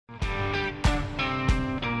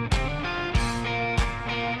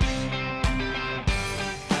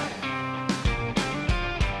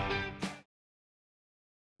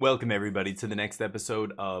Welcome everybody to the next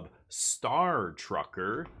episode of Star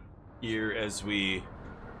Trucker. Here as we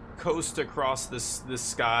coast across the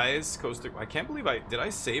skies. I can't believe did I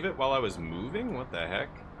save it while I was moving? What the heck?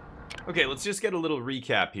 Okay, let's just get a little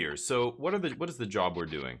recap here. So what is the job we're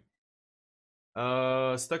doing?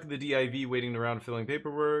 Stuck at the DIV waiting around filling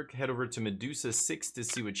paperwork. Head over to Medusa 6 to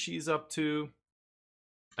see what she's up to.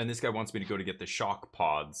 And this guy wants me to go to get the shock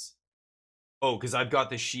pods. Oh, because I've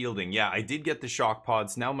got the shielding. Yeah, I did get the shock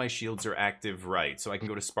pods. Now my shields are active, right. So I can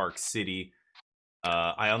go to Spark City.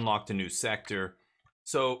 I unlocked a new sector.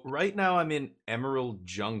 So right now I'm in Emerald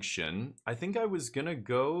Junction. I think I was going to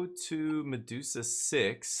go to Medusa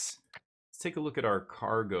 6. Let's take a look at our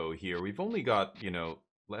cargo here. We've only got,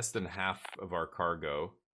 less than half of our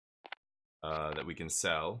cargo that we can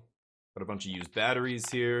sell. Got a bunch of used batteries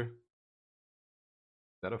here. Is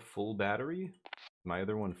that a full battery? My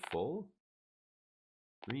other one full?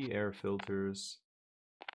 3 air filters.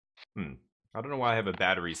 I don't know why I have a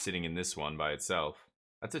battery sitting in this one by itself.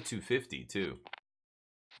 That's a 250 too.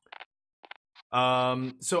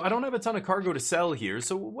 So I don't have a ton of cargo to sell here.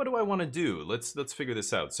 So what do I want to do? Let's figure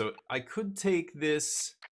this out. So I could take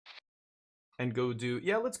this and go do...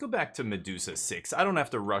 Yeah, let's go back to Medusa 6. I don't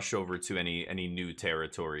have to rush over to any new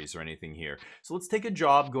territories or anything here. So let's take a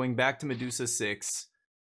job going back to Medusa 6.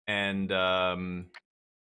 And I'm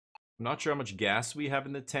not sure how much gas we have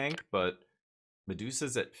in the tank, but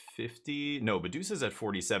Medusa's at 50. No, Medusa's at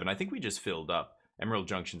 47. I think we just filled up. Emerald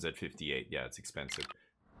Junction's at 58. Yeah, it's expensive.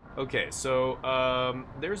 Okay, so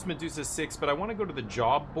there's Medusa 6, but I want to go to the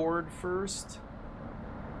job board first.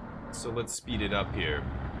 So let's speed it up here.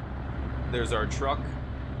 There's our truck.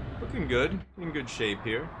 Looking good. In good shape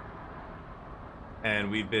here. And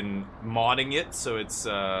we've been modding it, so it's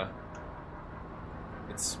got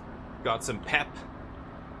some pep.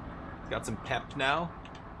 Got some pep now.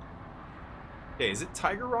 Okay, is it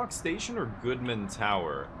Tiger Rock Station or Goodman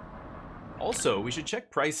Tower? Also, we should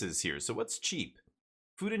check prices here. So what's cheap?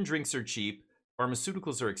 Food and drinks are cheap.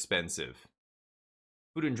 Pharmaceuticals are expensive.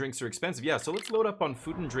 Food and drinks are expensive. Yeah, so let's load up on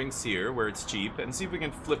food and drinks here where it's cheap and see if we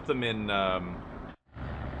can flip them in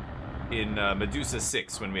Medusa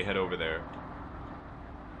 6 when we head over there.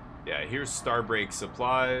 Yeah, here's Starbreak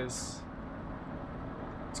Supplies.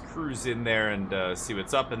 Let's cruise in there and see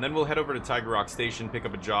what's up, and then we'll head over to Tiger Rock Station, pick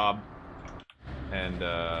up a job, and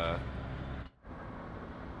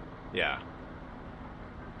yeah,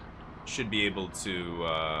 should be able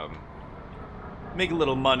to make a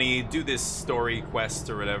little money, do this story quest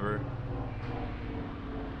or whatever.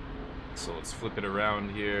 So let's flip it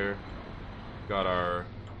around here. Got our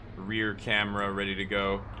rear camera ready to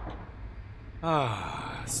go.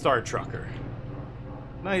 Ah, Star Trucker.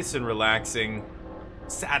 Nice and relaxing.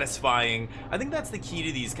 Satisfying. I think that's the key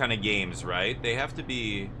to these kind of games, right? They have to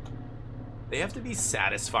be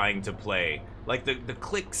satisfying to play. Like the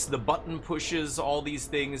clicks, the button pushes, all these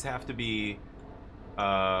things have to be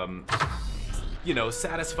satisfying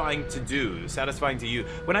to do, satisfying to you.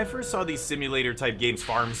 When I first saw these simulator type games,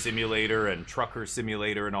 Farm Simulator and Trucker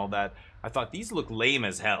Simulator and all that, I thought these look lame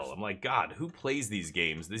as hell. I'm like, God, who plays these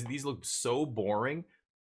games? These look so boring.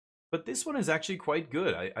 But this one is actually quite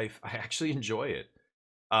good. I actually enjoy it.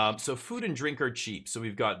 So food and drink are cheap. So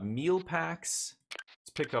we've got meal packs.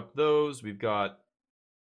 Let's pick up those. We've got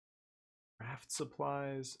craft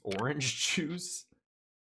supplies, orange juice,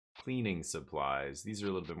 cleaning supplies. These are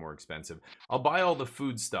a little bit more expensive. I'll buy all the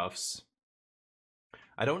foodstuffs.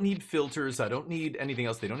 I don't need filters. I don't need anything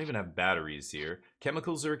else. They don't even have batteries here.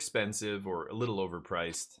 Chemicals are expensive or a little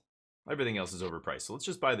overpriced. Everything else is overpriced. So let's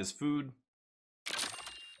just buy this food.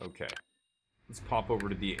 Okay. Let's pop over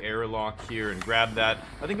to the airlock here and grab that.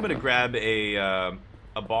 I think I'm going to grab a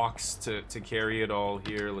box to carry it all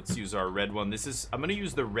here. Let's use our red one. I'm going to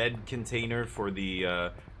use the red container for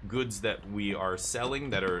the goods that we are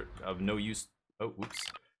selling that are of no use. Oh, whoops.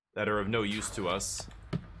 That are of no use to us.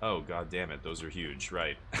 Oh, god damn it. Those are huge.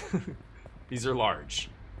 Right. These are large.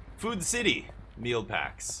 Food City. Meal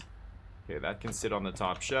packs. Okay, that can sit on the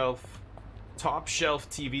top shelf. Top shelf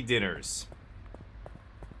TV dinners.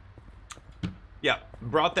 Yeah,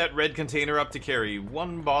 brought that red container up to carry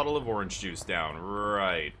 1 bottle of orange juice down.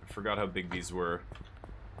 Right. Forgot how big these were.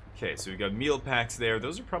 Okay, so we've got meal packs there.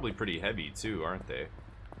 Those are probably pretty heavy too, aren't they?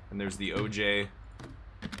 And there's the OJ.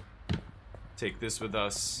 Take this with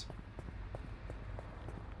us.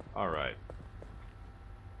 Alright.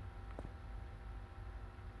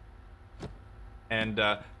 And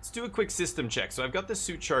let's do a quick system check. So I've got the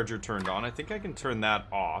suit charger turned on. I think I can turn that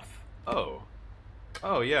off. Oh.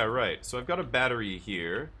 Oh, yeah, right. So I've got a battery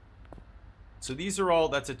here. So these are all,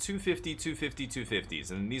 that's a 250, 250, 250s.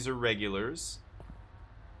 And these are regulars.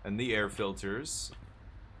 And the air filters.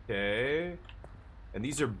 Okay. And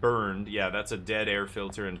these are burned. Yeah, that's a dead air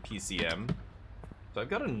filter and PCM. So I've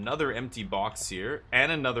got another empty box here.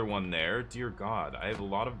 And another one there. Dear God, I have a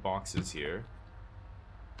lot of boxes here.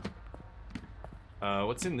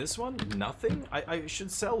 What's in this one? Nothing? I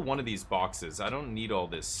should sell one of these boxes. I don't need all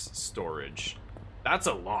this storage. That's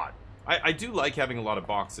a lot. I do like having a lot of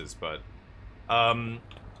boxes, but...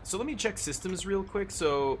 so let me check systems real quick.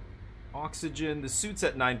 So, oxygen, the suit's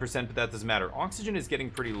at 9%, but that doesn't matter. Oxygen is getting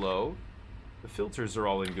pretty low. The filters are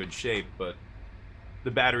all in good shape, but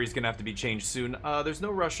the battery's gonna have to be changed soon. There's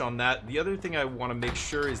no rush on that. The other thing I want to make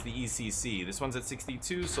sure is the ECC. This one's at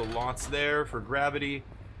 62, so lots there for gravity.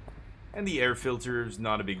 And the air filter's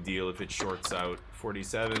not a big deal if it shorts out.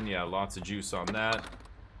 47, yeah, lots of juice on that.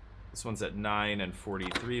 This one's at 9 and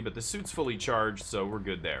 43, but the suit's fully charged, so we're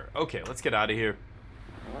good there. Okay, let's get out of here.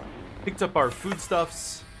 Picked up our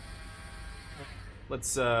foodstuffs.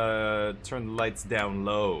 Let's turn the lights down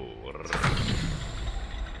low.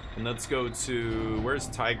 And let's go to... Where's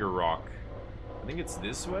Tiger Rock? I think it's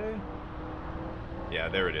this way? Yeah,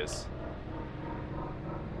 there it is.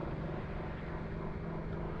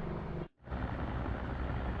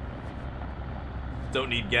 Don't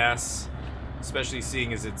need gas, especially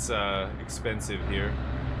seeing as it's expensive here.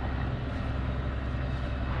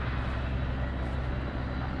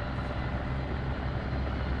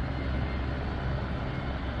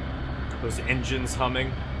 Those engines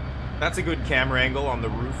humming. That's a good camera angle on the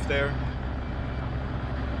roof there.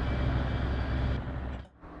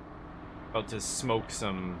 About to smoke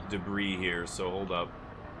some debris here, so hold up.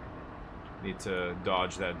 Need to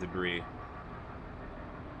dodge that debris.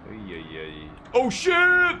 Oh shit!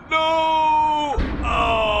 No!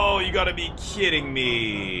 Oh, you gotta be kidding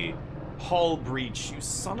me. Hull breach, you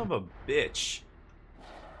son of a bitch.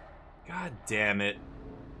 God damn it.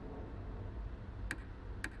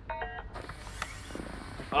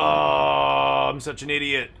 Oh, I'm such an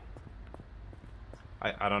idiot.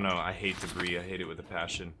 I don't know. I hate debris. I hate it with a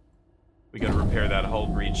passion. We gotta repair that hull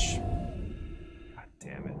breach. God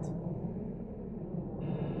damn it.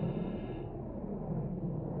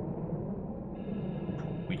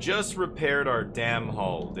 We just repaired our damn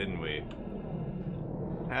hull, didn't we?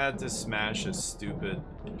 Had to smash a stupid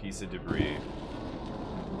piece of debris.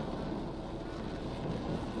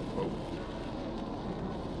 Oh.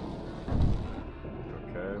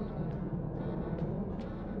 Okay.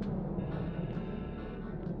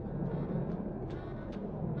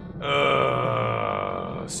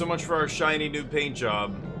 So much for our shiny new paint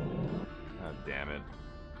job. God damn it.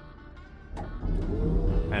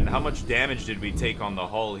 And how much damage did we take on the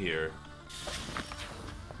hull here?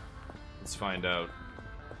 Let's find out.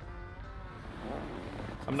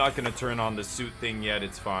 I'm not gonna turn on the suit thing yet,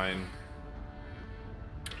 it's fine.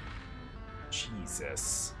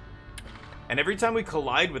 Jesus. And every time we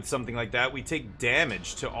collide with something like that, we take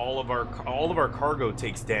damage to all of our cargo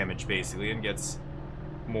takes damage basically and gets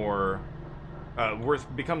more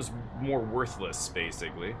becomes more worthless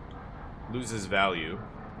basically. Loses value.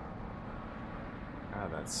 Ah,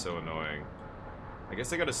 that's so annoying. I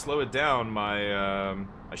guess I gotta slow it down. My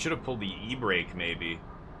I should have pulled the e-brake maybe.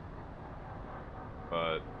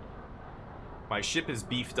 But my ship is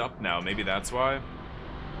beefed up now, maybe that's why.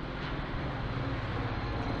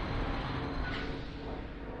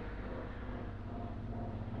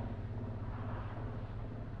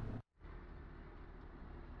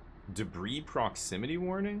 Debris proximity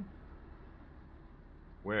warning?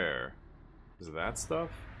 Where? Is it that stuff?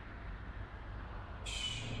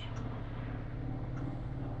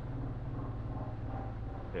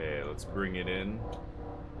 Okay, let's bring it in.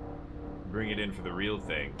 Bring it in for the real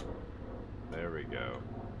thing. There we go.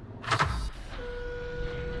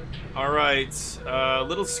 Alright, a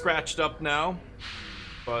little scratched up now,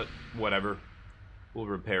 but whatever. We'll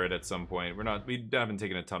repair it at some point. We haven't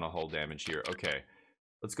taken a ton of hull damage here. Okay,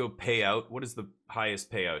 let's go pay out. What is the highest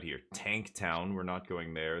payout here? Tank Town, we're not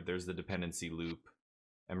going there. There's the dependency loop.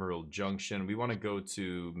 Emerald Junction. We want to go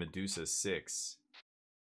to Medusa 6.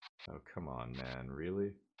 Oh, come on, man.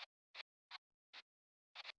 Really?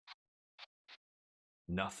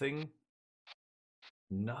 Nothing?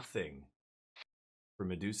 Nothing. For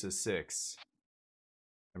Medusa 6.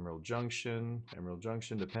 Emerald Junction,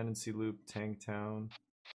 Dependency Loop, Tank Town.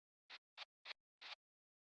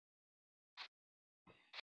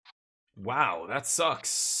 Wow, that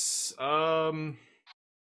sucks. To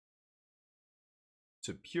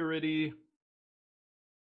Purity.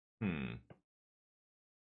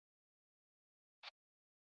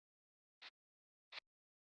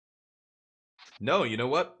 No, you know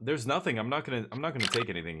what? There's nothing. I'm not gonna take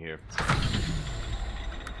anything here.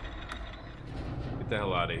 Get the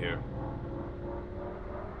hell out of here.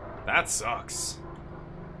 That sucks.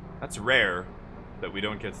 That's rare that we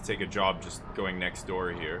don't get to take a job just going next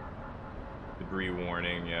door here. Debris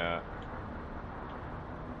warning, yeah.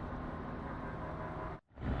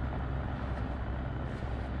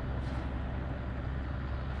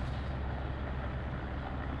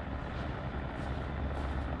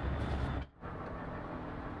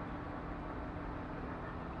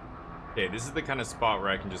 Okay, this is the kind of spot where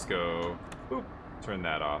I can just go, boop, turn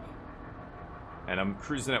that off. And I'm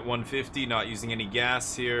cruising at 150, not using any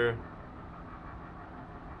gas here.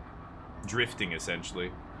 Drifting,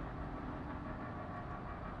 essentially.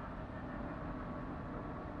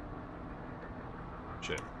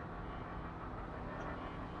 Shit.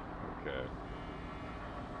 Okay.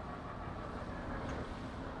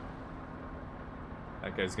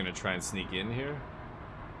 That guy's gonna try and sneak in here.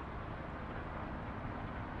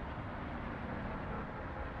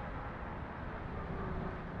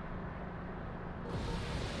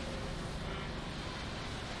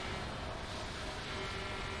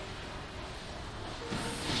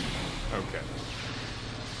 Okay.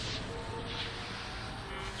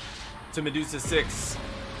 To Medusa 6.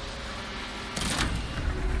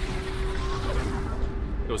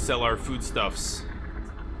 Go sell our foodstuffs.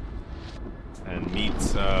 And meet,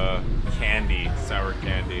 candy. Sour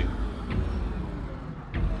candy.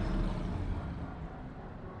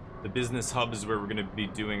 The business hub is where we're gonna be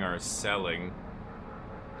doing our selling.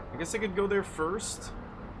 I guess I could go there first.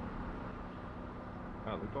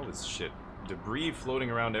 Oh, look at all this shit. Debris floating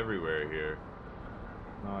around everywhere here.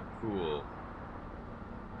 Not cool.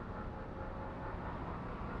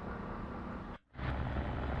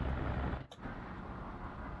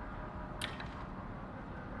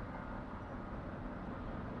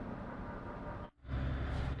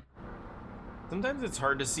 Sometimes it's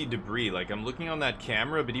hard to see debris. Like, I'm looking on that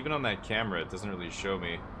camera, but even on that camera, it doesn't really show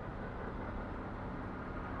me.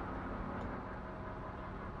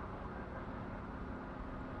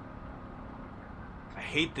 I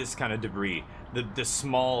hate this kind of debris. The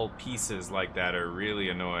small pieces like that are really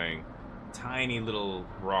annoying. Tiny little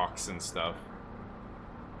rocks and stuff.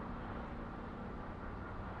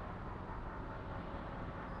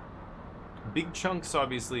 Big chunks,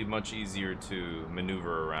 obviously, much easier to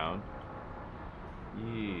maneuver around.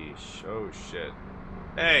 Yeesh. Oh, shit.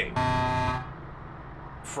 Hey!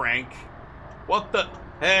 Frank. What the?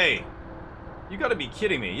 Hey! You gotta be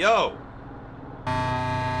kidding me. Yo!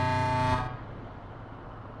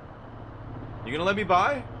 You gonna let me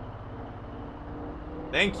by?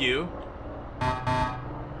 Thank you. God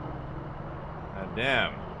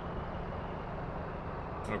damn.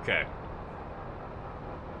 Okay.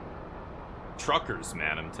 Truckers,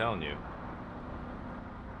 man, I'm telling you.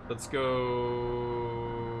 Let's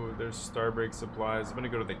go... There's Starbreak supplies. I'm gonna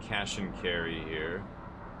go to the cash and carry here.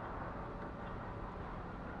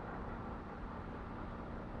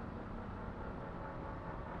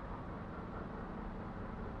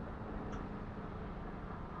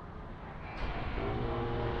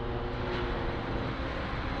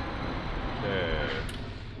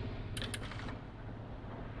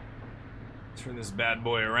 Turn this bad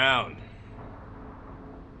boy around.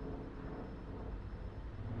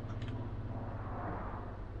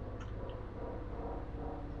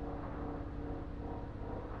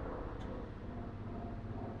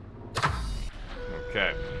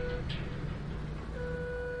 Okay.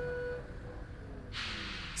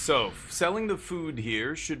 So, selling the food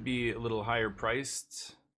here should be a little higher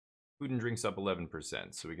priced. Food and drinks up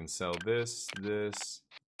 11%. So we can sell this, this,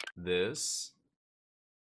 this.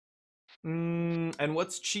 And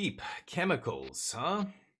what's cheap? Chemicals, huh?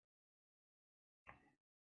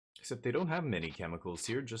 Except they don't have many chemicals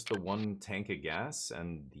here, just the one tank of gas.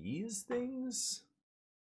 And these things?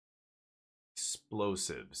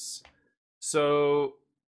 Explosives. So,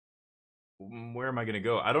 where am I going to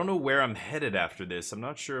go? I don't know where I'm headed after this. I'm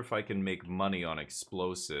not sure if I can make money on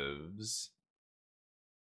explosives.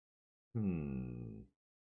 I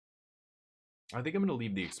think I'm going to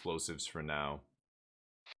leave the explosives for now.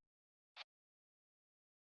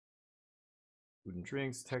 Food and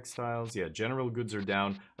drinks, textiles. Yeah, general goods are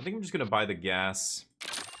down. I think I'm just going to buy the gas.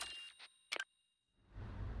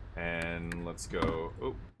 And let's go.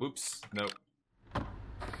 Oh, whoops. Nope.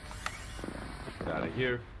 Get out of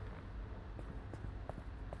here.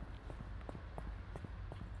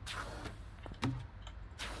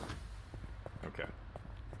 Okay.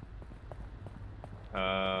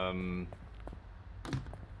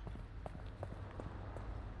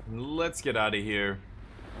 Let's get out of here.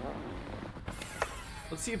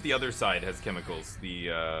 Let's see if the other side has chemicals. The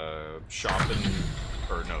shopping,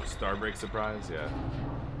 or no, Starbreak supplies. Yeah.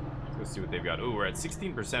 Let's Let's see what they've got. Oh, we're at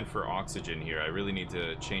 16% for oxygen here. I really need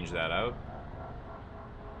to change that out.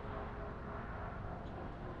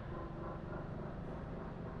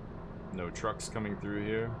 No trucks coming through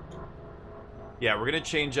here. Yeah, we're gonna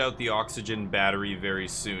change out the oxygen battery very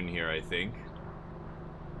soon here, I think.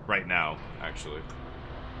 Right now, actually.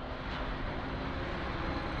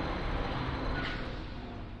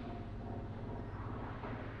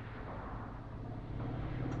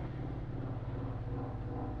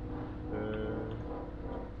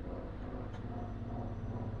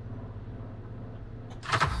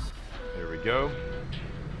 There we go.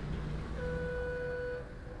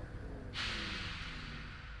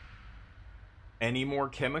 Any more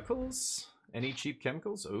chemicals? Any cheap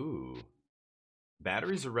chemicals? Ooh.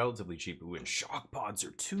 Batteries are relatively cheap. Ooh, and shock pods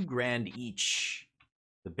are $2,000 each.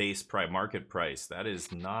 The base market price. That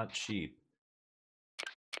is not cheap.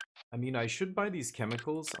 I mean, I should buy these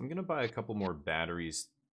chemicals. I'm gonna buy a couple more batteries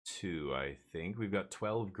too, I think. We've got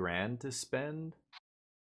 12 grand to spend.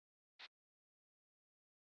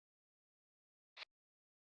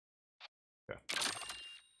 Okay.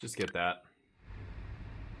 Just get that.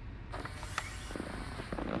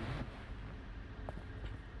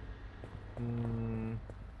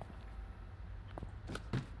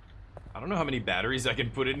 I don't know how many batteries I can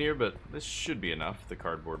put in here, but this should be enough, the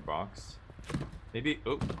cardboard box. Maybe,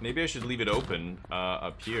 oh, maybe I should leave it open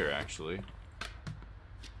up here, actually.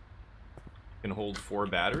 Can hold 4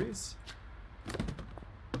 batteries?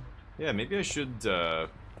 Yeah, maybe I should have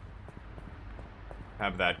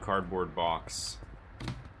that cardboard box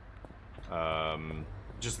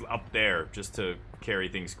just up there, just to carry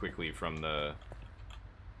things quickly from the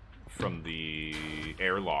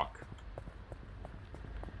airlock.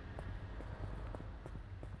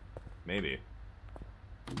 Maybe.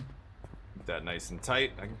 Keep that nice and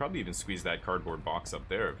tight. I can probably even squeeze that cardboard box up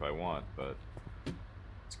there if I want, but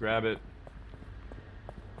let's grab it.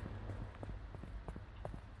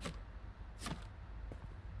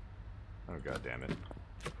 Oh, god damn it.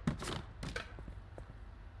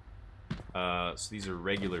 So these are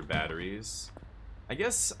regular batteries. I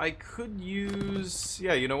guess I could use...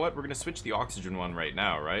 Yeah, you know what? We're gonna switch the oxygen one right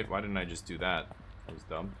now, right? Why didn't I just do that? That was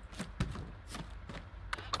dumb.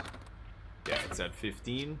 Yeah, it's at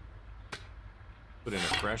 15. Put in a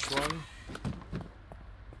fresh one.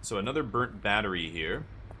 So another burnt battery here.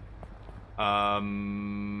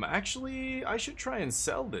 Actually, I should try and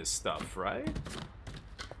sell this stuff, right?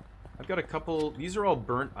 I've got a couple... These are all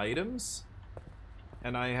burnt items.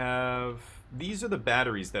 And I have... These are the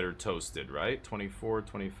batteries that are toasted, right? 24,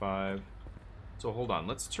 25. So hold on,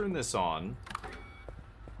 let's turn this on.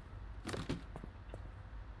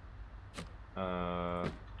 I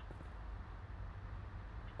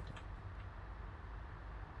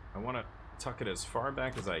want to tuck it as far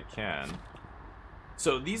back as I can.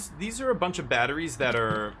 So these are a bunch of batteries that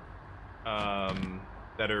are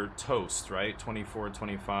toast, right? 24,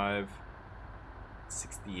 25,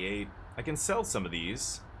 68. I can sell some of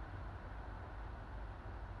these.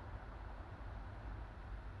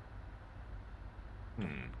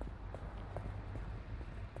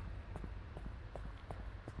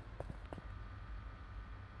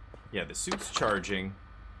 Yeah, the suit's charging.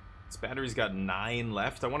 This battery's got 9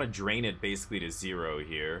 left. I want to drain it basically to 0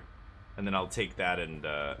 here. And then I'll take that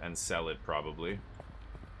and sell it probably.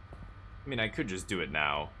 I mean, I could just do it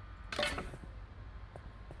now.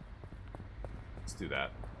 Let's do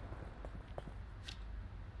that.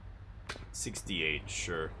 68,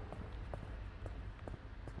 sure.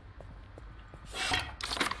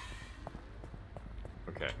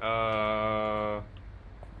 Okay,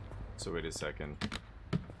 so wait a second.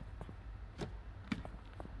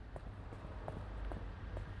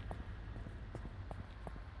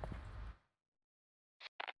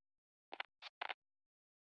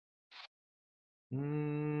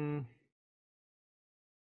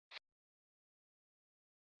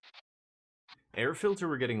 Air filter,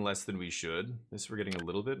 we're getting less than we should. This we're getting a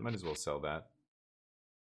little bit. Might as well sell that.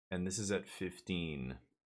 And this is at 15.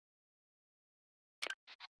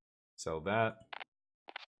 Sell that.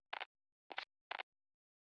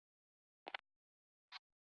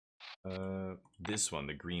 This one,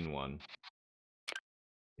 the green one.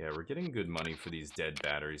 Yeah, we're getting good money for these dead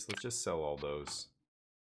batteries. Let's just sell all those.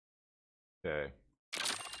 Okay.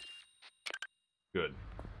 Good.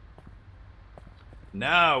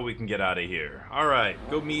 Now we can get out of here. Alright,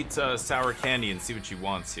 go meet Sour Candy and see what she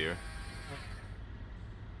wants here.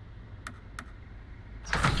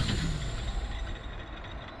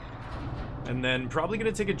 And then probably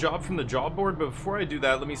gonna take a job from the job board, but before I do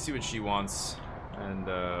that, let me see what she wants. And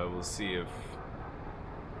we'll see if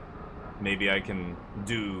maybe I can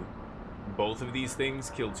do both of these things,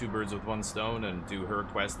 kill two birds with one stone, and do her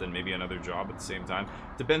quest and maybe another job at the same time.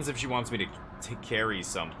 Depends if she wants me to carry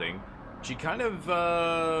something. She kind of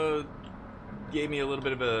gave me a little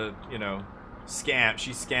bit of a, you know, scam.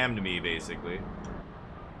 She scammed me, basically.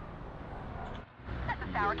 This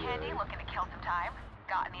is Sour Candy, looking to kill some time.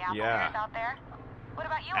 Got any apple ears out there? What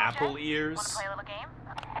about you, apple OJ? ears? Want to play a little game?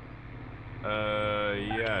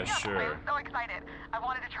 Yeah, sure. I'm so excited. I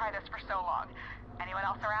wanted to try this for so long. Anyone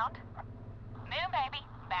else around? Moon baby,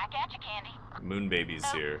 back at you, Candy. Moon baby's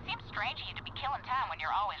here. Seems strange of you to be killing time when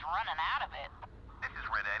you're always running out of it. This is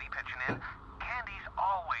Red Eddie pitching in. Candy's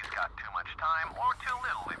always got too much time, or too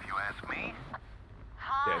little, if you ask me.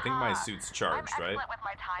 Yeah, I think my suit's charged, right? I'm excellent with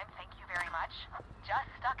my time, thank you very much. Just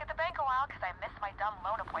stuck at the bank a while because I missed my dumb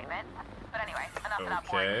loan appointment. But anyway, enough of that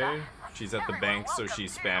boring stuff. She's at the bank, so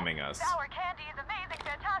she's spamming us. Sour Candy's amazing,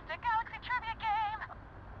 fantastic Galaxy Trivia game.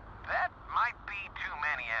 That might be too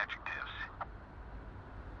many adjectives.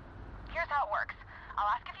 Here's how it works.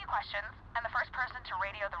 I'll ask a few questions, and the first person to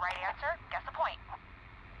radio the right answer gets a point.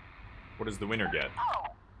 What does the winner get?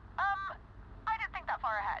 Oh, I didn't think that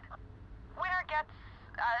far ahead. Winner gets,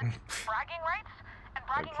 bragging rights, and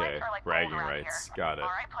bragging rights are like bragging gold around rights. here. Got it.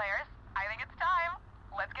 All right, players, I think it's time.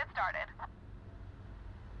 Let's get started.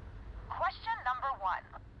 Question number 1.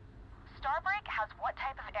 Starbreak has what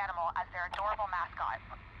type of animal as their adorable mascot?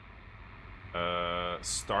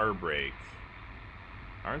 Starbreak.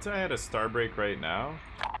 Aren't I at a Starbreak right now?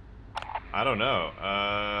 I don't know.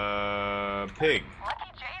 Pig.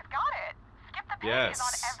 Lucky Jay's got it. Skip the Pig is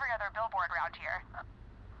on every other billboard around here.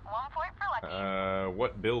 1 point for Lucky.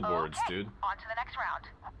 What billboards, dude? On to the next round.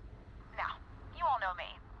 Now, you all know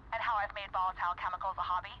me, and how I've made volatile chemicals a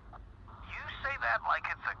hobby. You say that like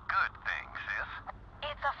it's a good thing, sis.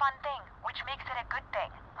 It's a fun thing, which makes it a good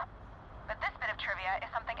thing. But this bit of trivia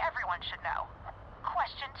is something everyone should know.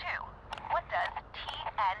 Question 2. What does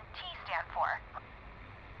TNT stand for?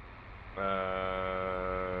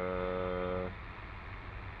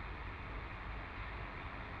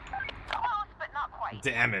 Close, but not quite.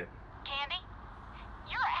 Damn it. Candy,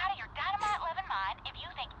 you're out of your dynamite-loving mind if you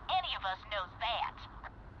think any of us knows that.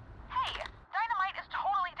 Hey, dynamite is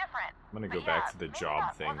totally different. I'm gonna go back to the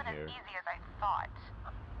job thing here. As easy as I thought.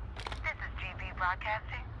 This is GB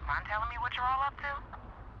Broadcasting. Mind telling me what you're all up to?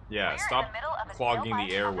 Yeah, We're stop in the middle of a clogging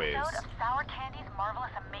the real-life airwaves. episode of Sour Candy's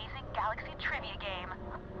Marvelous Amazing Galaxy Trivia Game.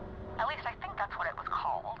 At least I think that's what it was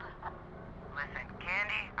called. Listen,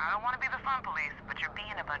 Candy, I don't want to be the fun police, but you're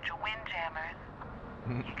being a bunch of windjammers.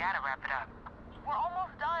 You gotta wrap it up. We're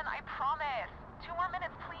almost done, I promise. 2 more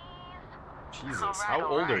minutes, please. Jesus, how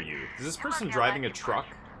old are you? Is this person driving a truck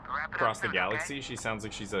across the galaxy? She sounds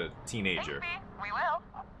like she's a teenager. Thanks, B. We will.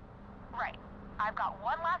 Right. I've got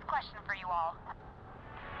one last question for you all.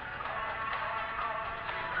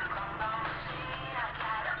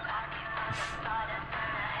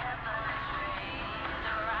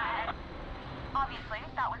 Obviously,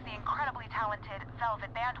 that was the incredibly talented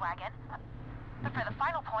Velvet Bandwagon. But for the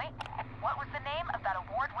final point, what was the name of that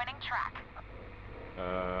award-winning track?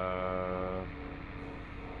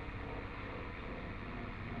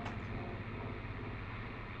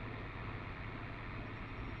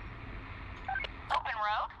 Open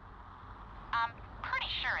Road? I'm pretty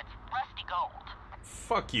sure it's Rusty Gold.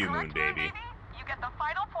 Fuck you, Moon Baby. You get the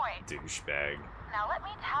final point. Douchebag. Now let me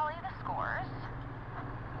tally the scores.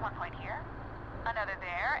 1 point here, another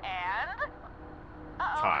there, and...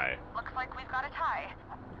 Uh-oh. Tie. Looks like we've got a tie.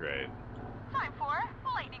 Great. Time for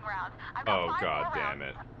lightning round. I've got 5 god more damn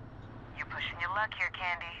rounds. it. You're pushing your luck here,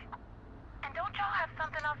 Candy. And don't y'all have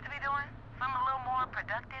something else to be doing? Something a little more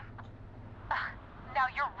productive? Now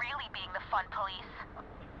you're really being the fun police.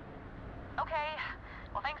 Okay.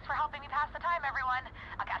 Well, thanks for helping me pass the time, everyone.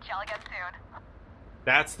 I'll catch y'all again soon.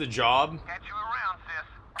 That's the job? Catch you around, sis.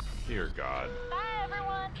 Dear God. Bye,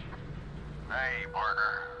 everyone. Hey,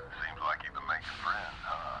 partner. Seems like you've been making friends,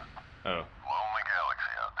 huh? Oh, Lonely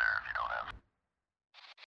galaxy out there if you don't have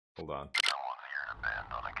hold on. someone's ear to bend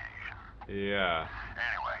on occasion. Yeah.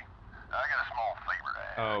 Anyway, I got a small favor to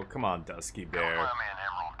ask. Oh, come on, Dusky Come Bear. find me in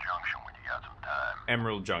Emerald Junction when you got some time.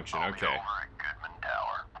 Emerald Junction, I'll be okay. over at Goodman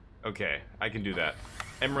Tower. Okay, I can do that.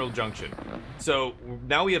 Emerald Junction. So,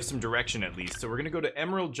 now we have some direction at least. So we're gonna go to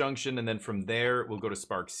Emerald Junction, and then from there, we'll go to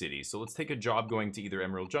Spark City. So let's take a job going to either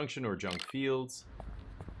Emerald Junction or Junk Fields.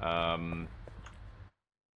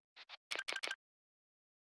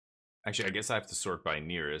 Actually, I guess I have to sort by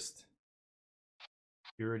nearest.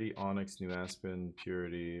 Purity, Onyx, New Aspen,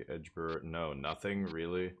 Purity, Edgebur. No, nothing,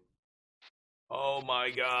 really. Oh my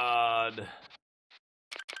god.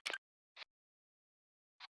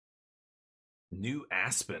 New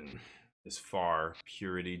Aspen. Is far.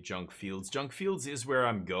 Purity, Junk Fields. Junk Fields is where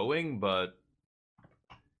I'm going, but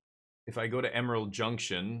if I go to Emerald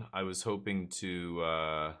Junction, I was hoping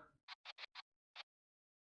to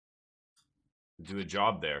do a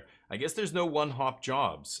job there. I guess there's no one-hop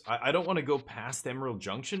jobs. I don't want to go past Emerald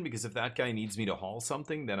Junction because if that guy needs me to haul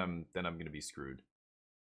something, then I'm gonna be screwed.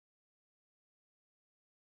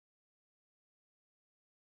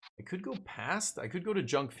 I could go past. I could go to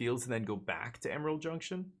Junk Fields and then go back to Emerald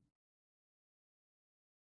Junction.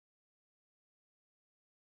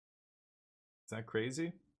 Is that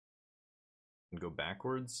crazy? And go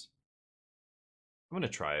backwards? I'm gonna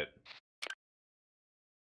try it.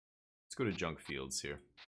 Let's go to Junk Fields here.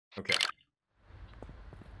 Okay.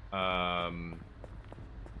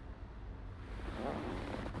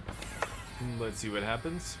 Let's see what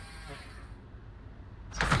happens.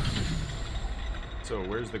 So,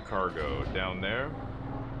 where's the cargo? Down there?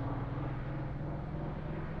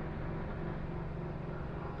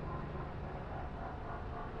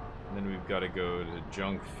 And then we've got to go to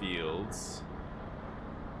Junk Fields.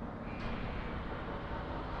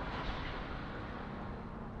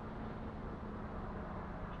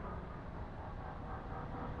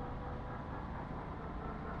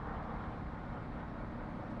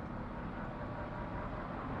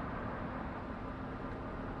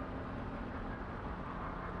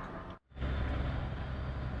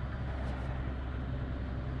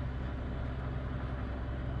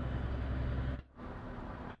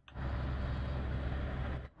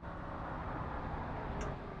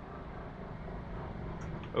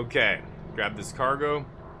 Okay, grab this cargo.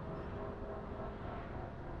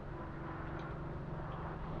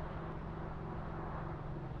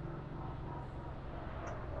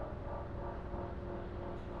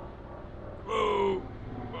 Whoa!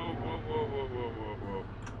 Whoa, whoa, whoa, whoa, whoa, whoa, whoa.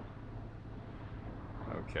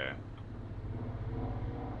 Okay.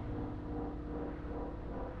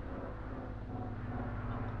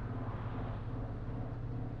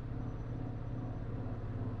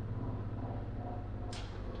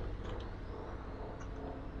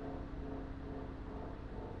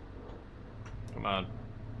 Come on.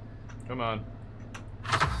 Come on.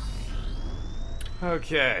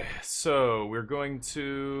 Okay, so we're going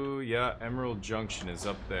to... Yeah, Emerald Junction is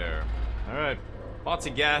up there. Alright, lots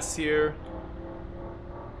of gas here.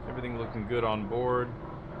 Everything looking good on board.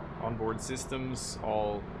 Onboard systems,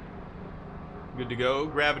 all good to go.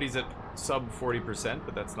 Gravity's at sub 40%,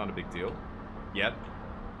 but that's not a big deal. Yet.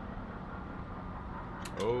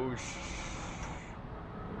 Oh,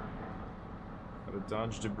 Gotta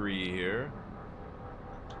dodge debris here.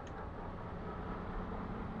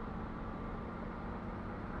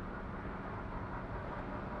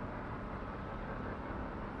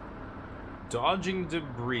 Dodging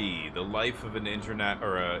debris, the life of an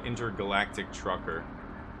intergalactic trucker.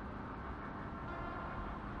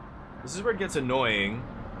 This is where it gets annoying.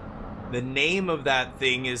 The name of that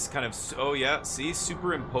thing is kind of, oh yeah, see,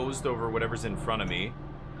 superimposed over whatever's in front of me.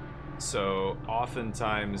 So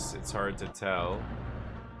oftentimes it's hard to tell.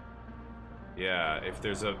 Yeah, if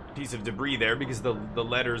there's a piece of debris there, because the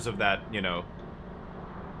letters of that, you know,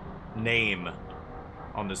 name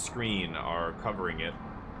on the screen are covering it.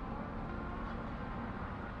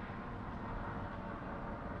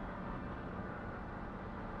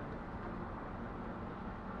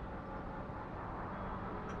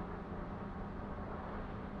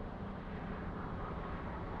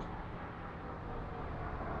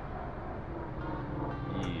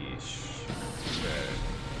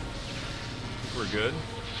 Good.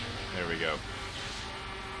 There we go.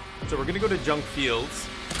 So we're gonna go to Junk Fields,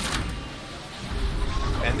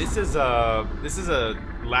 and this is a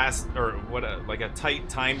last or what like a tight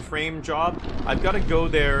time frame job. I've got to go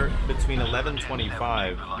there between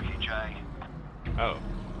 11:25. Oh.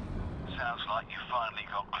 Sounds like you finally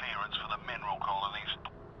got clearance for the mineral colonies.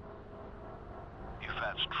 If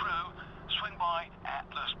that's true, swing by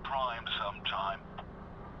Atlas Prime sometime.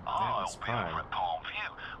 I'll be over at Palm View,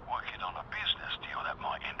 working on a business deal that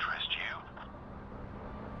might interest you.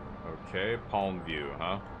 Okay, Palm View,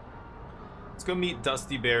 huh? Let's go meet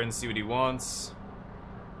Dusty Bear and see what he wants.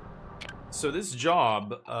 So this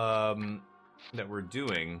job that we're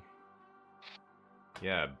doing...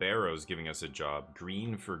 Yeah, Barrow's giving us a job.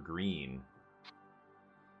 Green for green.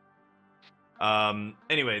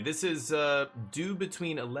 Anyway, this is due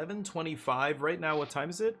between 11:25. Right now, what time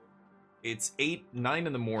is it? It's 9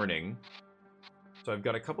 in the morning, so I've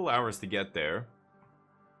got a couple hours to get there.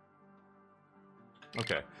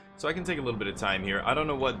 Okay, so I can take a little bit of time here. I don't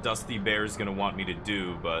know what Dusty Bear's gonna want me to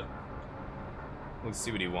do, but let's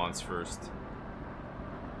see what he wants first.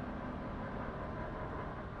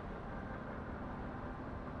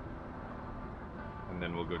 And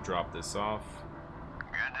then we'll go drop this off.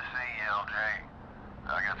 Good to see you, LJ.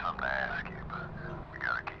 I got something to ask you, but we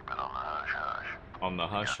gotta keep it on the hush-hush. On the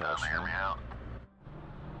hush-hush, Hear me out?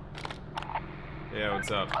 Yeah, what's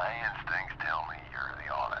up? My instincts tell me you're the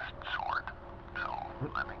honest sort, so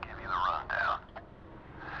let me give you the rundown.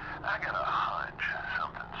 I got a hunch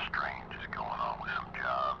something strange is going on with some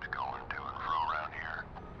jobs going to and fro around here.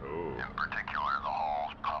 Oh. In particular, the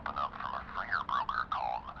halls popping up from a fringer broker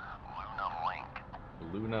called Luna Link.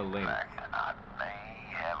 Luna Link. In fact, I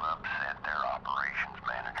may have upset their operations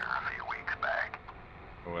manager a few weeks back.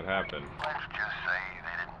 What happened? Let's just say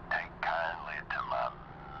they didn't take kindly to my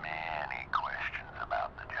many questions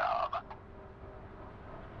about the job.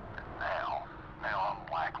 Now I'm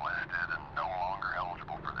blacklisted and no longer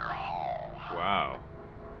eligible for their halls. Wow.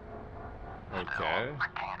 Okay. Still, I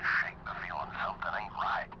can't shake the feeling something ain't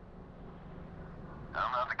right.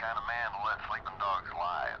 I'm not the kind of man to let sleeping dogs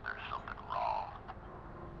lie if there's something wrong.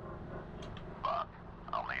 But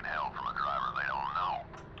I'll need help from a driver they don't know.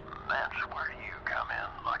 That's where you come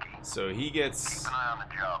in, Lucky. So he gets Keep an eye on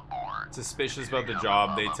the job board. suspicious about the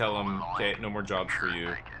job. They tell him, okay, no more jobs for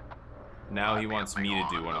you. Now he wants me to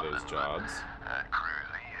do one of those jobs. That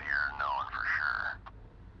cruisy you're known for sure.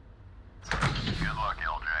 Good luck,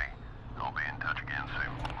 LJ. I'll be in touch again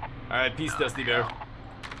soon. Alright, peace, Dusty Bear.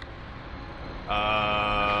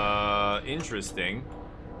 Interesting.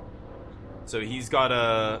 So he's got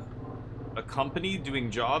a company doing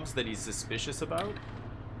jobs that he's suspicious about.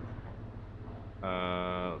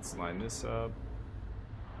 Let's line this up.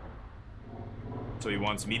 So he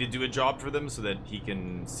wants me to do a job for them so that he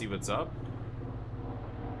can see what's up.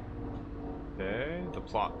 Okay, the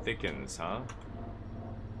plot thickens, huh?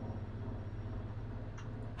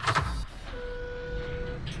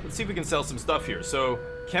 Let's see if we can sell some stuff here. So,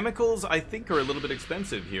 chemicals, I think, are a little bit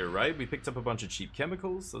expensive here, right? We picked up a bunch of cheap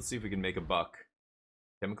chemicals. Let's see if we can make a buck.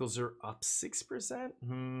 Chemicals are up 6%?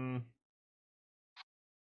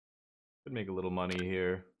 Could make a little money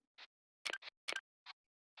here.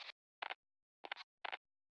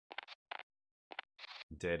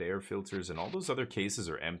 Dead air filters, and all those other cases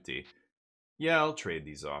are empty. Yeah, I'll trade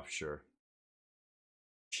these off, sure.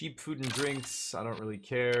 Cheap food and drinks, I don't really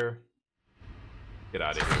care. Get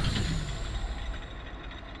out of here.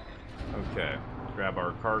 Okay, grab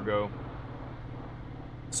our cargo.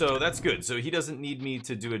 So that's good. So he doesn't need me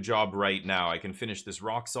to do a job right now. I can finish this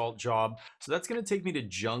rock salt job. So that's going to take me to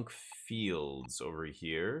junk fields over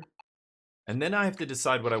here. And then I have to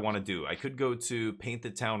decide what I want to do. I could go to paint the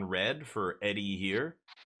town red for Eddie here.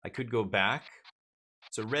 I could go back.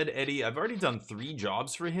 So Red Eddie, I've already done 3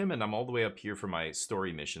 jobs for him, and I'm all the way up here for my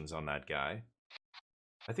story missions on that guy.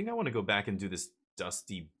 I think I want to go back and do this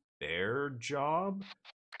Dusty Bear job.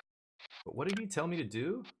 But what did he tell me to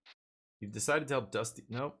do? You've decided to help Dusty...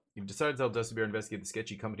 Nope. You've decided to help Dusty Bear investigate the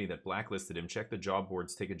sketchy company that blacklisted him. Check the job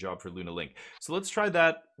boards. Take a job for Luna Link. So let's try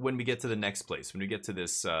that when we get to the next place. When we get to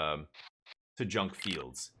this... to junk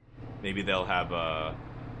fields. Maybe they'll have a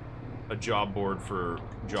job board for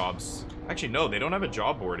jobs. Actually, no. They don't have a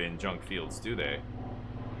job board in junk fields, do they?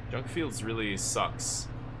 Junk fields really sucks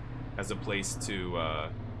as a place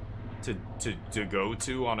to go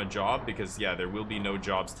to on a job. Because, yeah, there will be no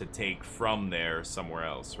jobs to take from there somewhere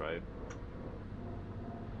else, right?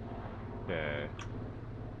 Okay.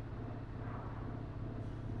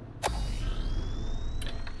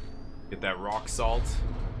 Get that rock salt.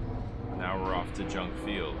 Now we're off to junk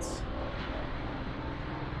fields.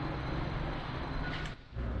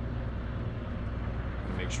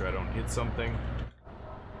 Make sure I don't hit something.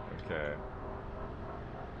 Okay.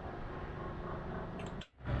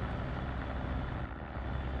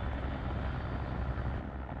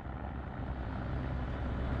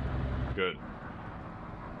 Good.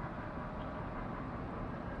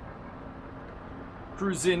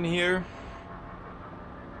 Cruise in here.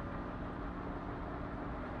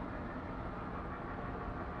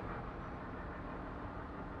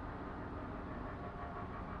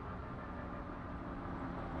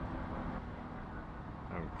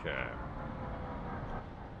 Okay.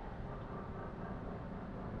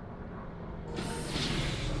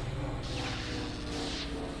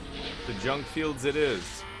 The junk fields it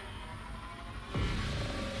is.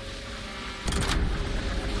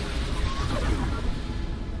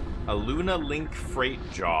 A Luna Link freight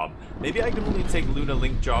job. Maybe I can only take Luna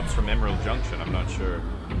Link jobs from Emerald Junction, I'm not sure.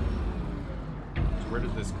 So where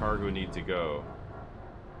does this cargo need to go?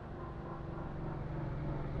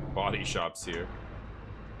 Body shops here.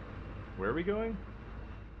 Where are we going?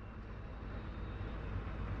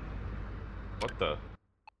 What the?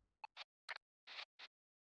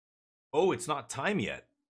 Oh, it's not time yet.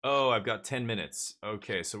 Oh, I've got 10 minutes.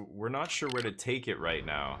 Okay, so we're not sure where to take it right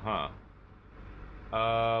now, huh?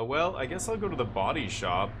 Well, I guess I'll go to the body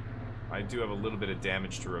shop. I do have a little bit of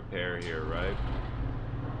damage to repair here, right?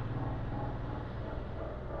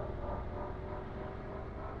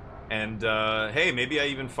 And, hey, maybe I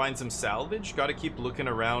even find some salvage? Gotta keep looking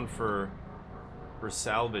around for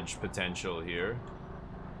salvage potential here.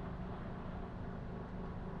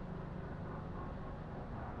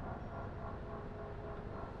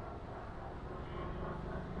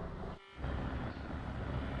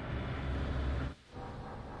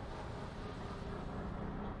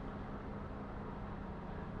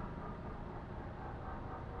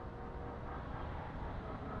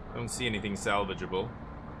 Don't see anything salvageable.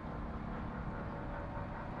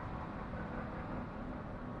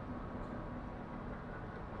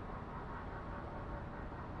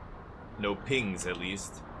 No pings, at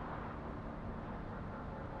least.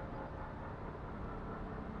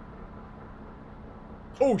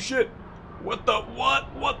 Oh, shit! What the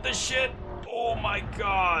what? What the shit? Oh my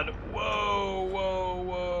god! Whoa, whoa,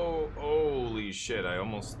 whoa. Holy shit, I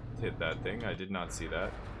almost hit that thing. I did not see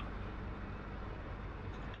that.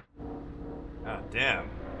 Ah, damn.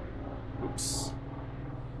 Oops.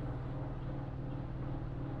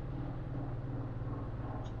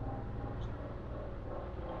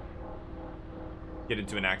 Get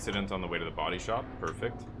into an accident on the way to the body shop.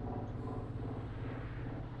 Perfect.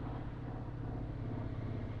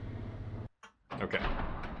 Okay.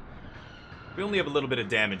 We only have a little bit of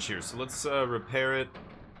damage here, so let's repair it.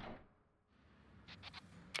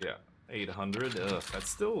 Yeah, 800. Ugh, that's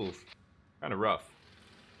still kind of rough.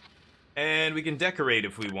 And we can decorate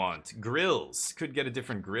if we want. Grills. Could get a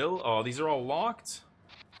different grill. Oh, these are all locked?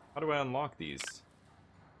 How do I unlock these?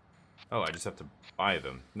 Oh, I just have to buy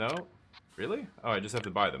them. No? Really? Oh, I just have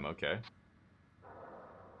to buy them. Okay.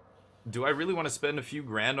 Do I really want to spend a few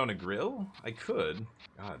grand on a grill? I could.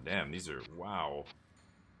 God damn, these are... Wow.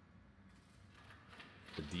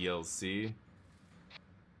 The DLC.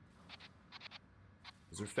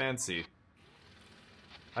 Those are fancy.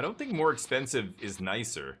 I don't think more expensive is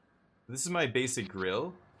nicer. This is my basic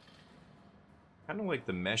grill. Kind of like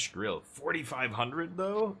the mesh grill. 4,500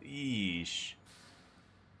 though? Eesh.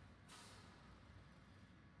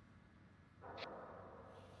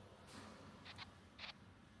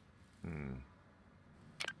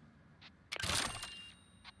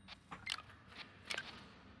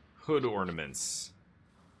 Hood ornaments.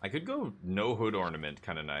 I could go no hood ornament,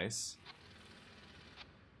 kind of nice.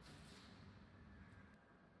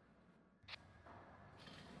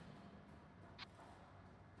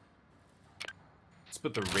 Let's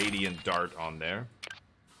put the radiant dart on there.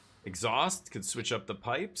 Exhaust, could switch up the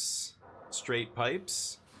pipes. Straight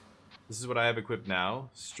pipes. This is what I have equipped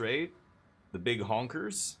now. Straight. The big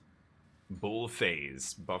honkers. Bull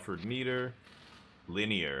phase. Buffered meter.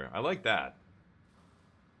 Linear. I like that.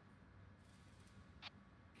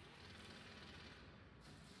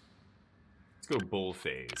 Let's go bull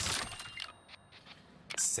phase.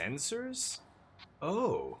 Sensors?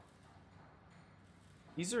 Oh.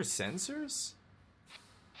 These are sensors?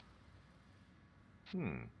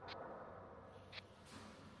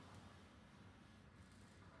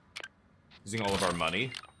 Using all of our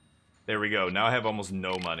money. There we go. Now I have almost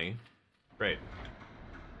no money. Great.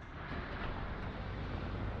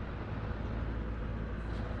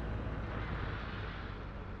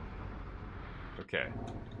 Okay.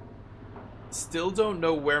 Still don't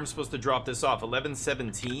know where I'm supposed to drop this off.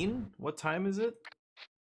 11:17? What time is it?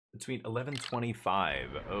 Between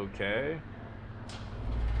 11:25. Okay.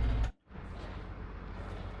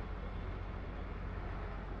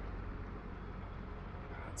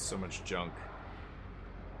 That's so much junk.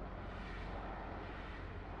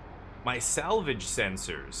 My salvage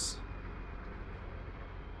sensors.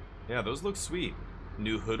 Yeah, those look sweet.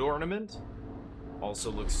 New hood ornament.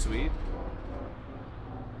 Also looks sweet.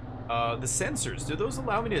 The sensors, do those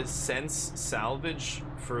allow me to sense salvage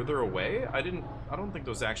further away? I don't think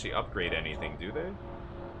those actually upgrade anything, do they?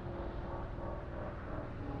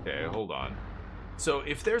 Okay, hold on. So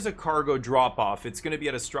if there's a cargo drop-off, it's going to be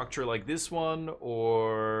at a structure like this one,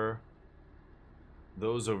 or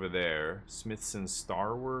those over there. Smithson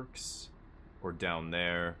Star Works, or down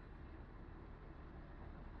there,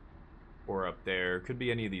 or up there. Could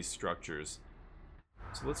be any of these structures.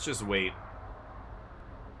 So let's just wait.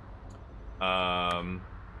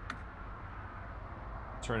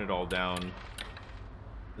 Turn it all down.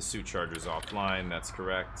 The suit charger's offline, that's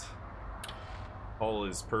correct. Hull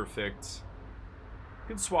is perfect.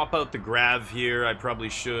 Could swap out the grav here, I probably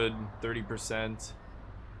should. 30%.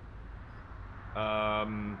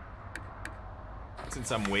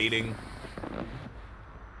 Since I'm waiting.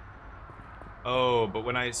 Oh, but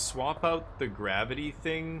when I swap out the gravity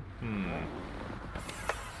thing,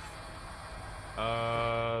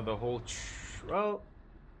 the whole, well,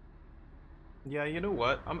 yeah, you know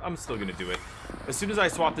what? I'm still gonna do it. As soon as I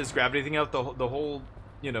swap this gravity thing out, the whole,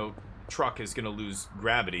 you know, truck is gonna lose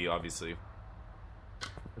gravity, obviously.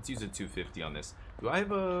 Let's use a 250 on this. Do I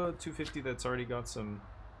have a 250 that's already got some?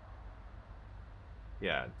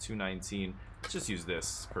 Yeah, 219. Let's just use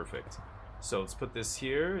this. Perfect. So let's put this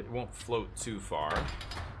here. It won't float too far.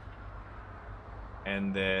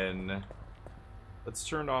 And then let's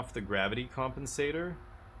turn off the gravity compensator.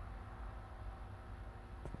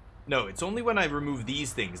 No, it's only when I remove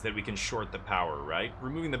these things that we can short the power, right?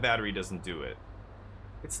 Removing the battery doesn't do it.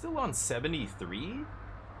 It's still on 73?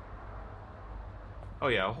 Oh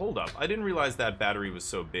yeah, hold up. I didn't realize that battery was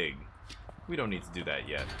so big. We don't need to do that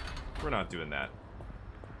yet. We're not doing that.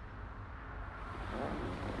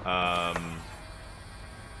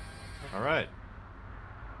 Alright.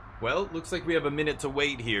 Well, looks like we have a minute to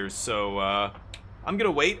wait here, so I'm gonna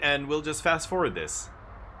wait and we'll just fast forward this.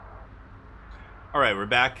 Alright, we're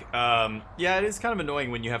back. Yeah, it is kind of annoying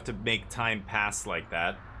when you have to make time pass like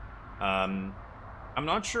that. I'm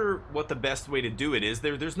not sure what the best way to do it is.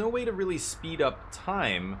 There's no way to really speed up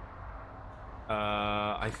time.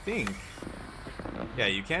 I think. Yeah,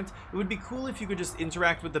 you can't. It would be cool if you could just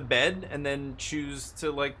interact with the bed and then choose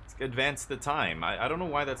to, like, advance the time. I don't know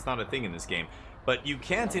why that's not a thing in this game. But you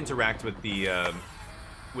can't interact with the,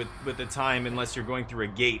 with the time unless you're going through a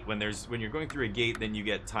gate. When you're going through a gate, then you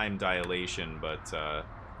get time dilation. But,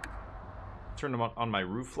 turn them on my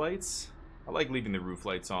roof lights. I like leaving the roof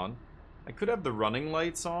lights on. I could have the running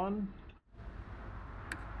lights on.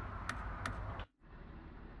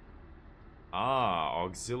 Ah,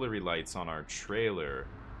 auxiliary lights on our trailer.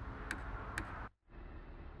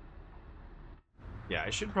 Yeah,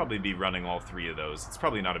 I should probably be running all three of those. It's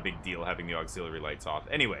probably not a big deal having the auxiliary lights off.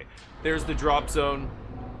 Anyway, there's the drop zone.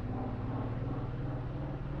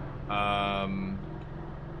 Now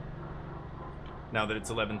that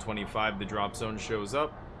it's 11:25, the drop zone shows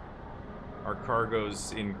up. Our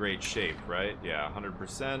cargo's in great shape, right? Yeah,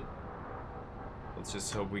 100%. Let's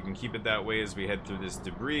just hope we can keep it that way as we head through this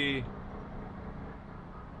debris.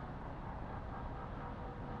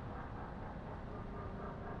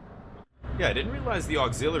 Yeah, I didn't realize the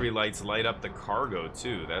auxiliary lights light up the cargo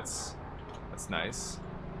too. That's nice.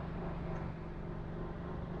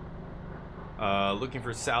 Looking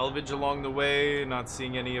for salvage along the way. Not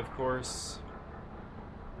seeing any, of course.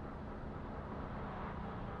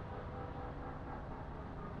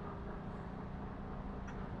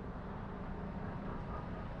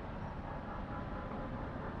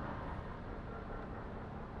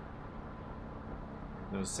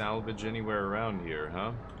 No salvage anywhere around here,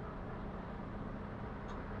 huh?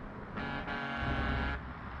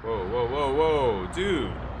 Whoa, whoa, whoa, whoa,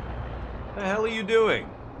 dude. What the hell are you doing?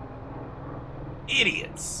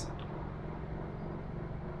 Idiots.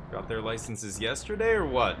 Got their licenses yesterday or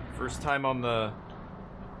what? First time on the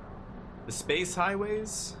space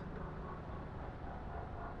highways?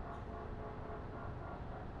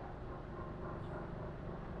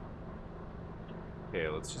 Okay,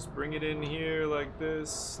 let's just bring it in here like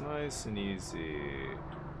this, nice and easy.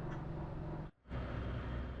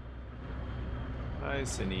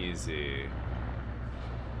 Nice and easy.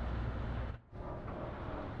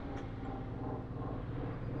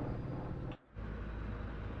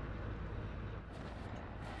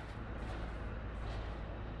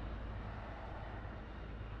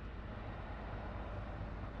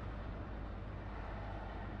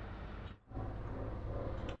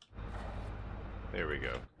 There we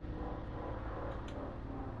go.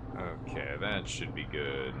 Okay, that should be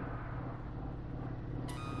good.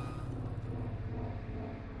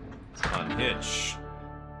 Unhitch.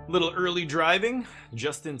 Little early driving,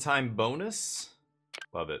 just in time bonus.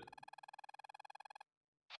 Love it.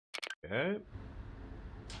 Okay.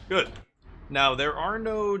 Good. Now, there are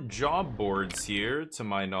no job boards here, to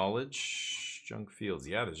my knowledge. Junk fields.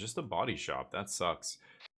 Yeah, there's just a body shop. That sucks.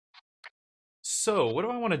 So, what do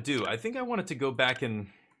I want to do? I think I wanted to go back and...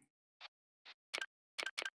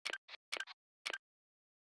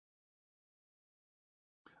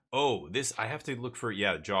 Oh, this... I have to look for...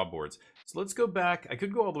 Yeah, job boards. So let's go back. I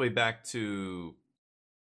could go all the way back to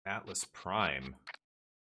Atlas Prime.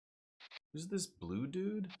 Who's this blue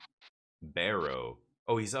dude? Barrow.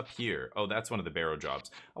 Oh, he's up here. Oh, that's one of the Barrow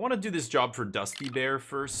jobs. I want to do this job for Dusty Bear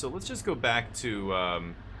first, so let's just go back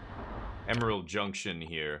to Emerald Junction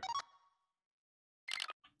here.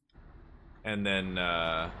 And then,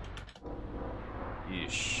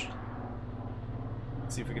 yeesh.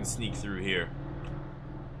 Let's see if we can sneak through here.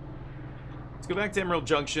 Let's go back to Emerald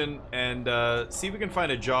Junction and see if we can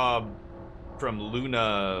find a job from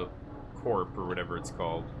Luna Corp or whatever it's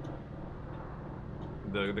called.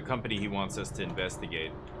 The company he wants us to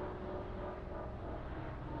investigate.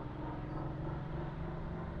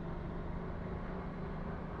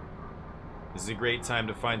 This is a great time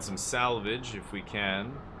to find some salvage if we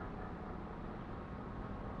can.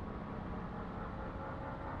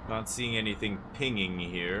 Not seeing anything pinging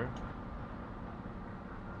here.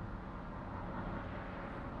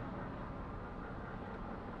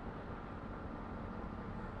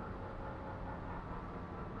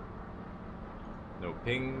 No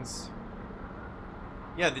pings.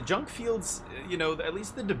 Yeah, the junk fields, you know, at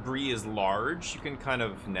least the debris is large. You can kind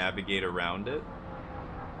of navigate around it.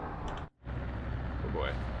 Oh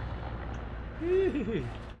boy.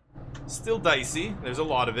 Still dicey. There's a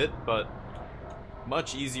lot of it, but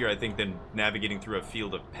much easier, I think, than navigating through a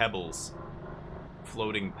field of pebbles.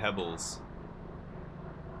 Floating pebbles.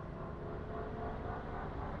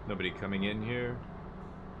 Nobody coming in here.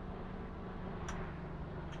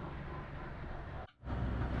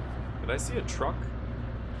 Did I see a truck?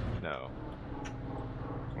 No.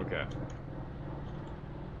 Okay.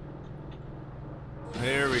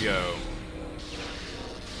 There we go.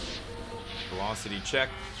 Velocity check.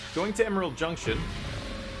 Going to Emerald Junction.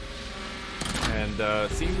 And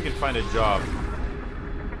seeing if we can find a job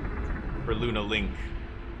for Luna Link.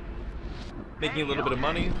 Making a little bit of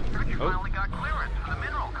money. You finally got clearance for the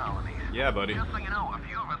mineral colonies. Yeah, buddy. Just so you know, a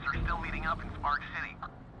few of us are still meeting up in Spark City.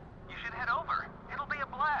 You should head over. It'll be a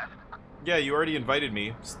blast. Yeah, you already invited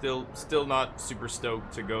me. Still not super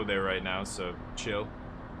stoked to go there right now, so chill.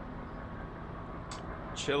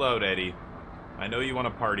 Chill out, Eddie. I know you want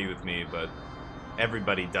to party with me, but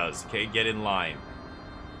everybody does, okay? Get in line.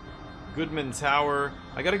 Goodman Tower.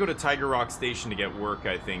 I gotta go to Tiger Rock Station to get work,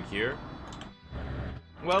 I think, here.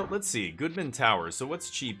 Well, let's see. Goodman Tower. So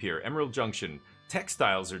what's cheap here? Emerald Junction.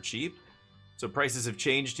 Textiles are cheap. So prices have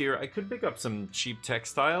changed here. I could pick up some cheap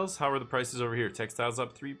textiles. How are the prices over here? Textiles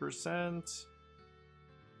up 3%.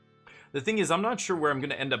 The thing is, I'm not sure where I'm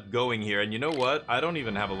going to end up going here. And you know what? I don't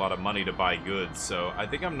even have a lot of money to buy goods. So I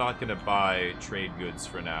think I'm not going to buy trade goods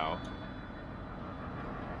for now.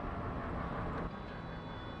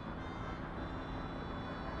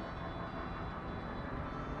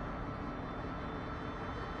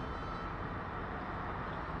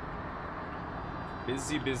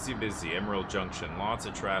 Busy, busy, busy. Emerald Junction. Lots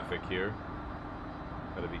of traffic here.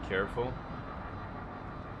 Gotta be careful.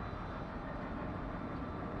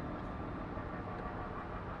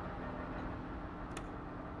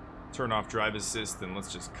 Turn off drive assist and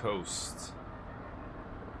let's just coast.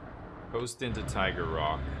 Coast into Tiger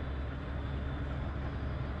Rock.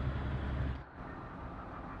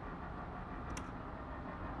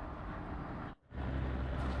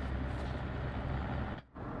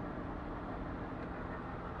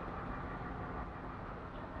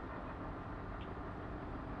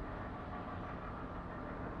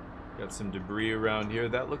 Got some debris around here.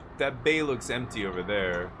 That bay looks empty over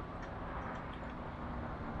there.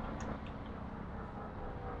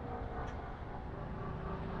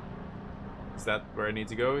 Is that where I need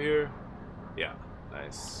to go here? Yeah,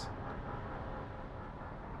 nice.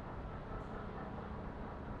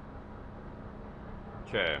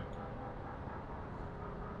 Okay.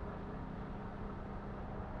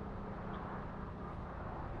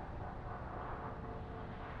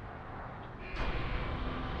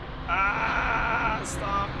 Ah,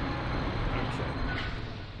 stop. Okay.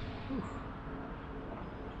 Whew.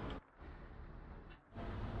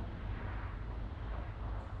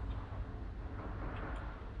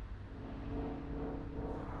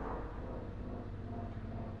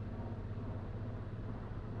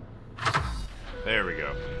 There we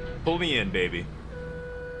go. Pull me in, baby.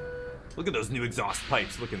 Look at those new exhaust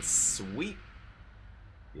pipes, looking sweet.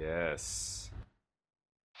 Yes.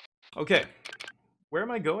 Okay. Where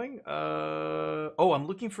am I going? Oh, I'm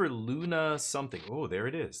looking for Luna something. Oh, there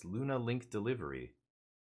it is. Luna Link delivery.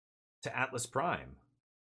 To Atlas Prime.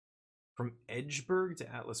 From Edgeburg to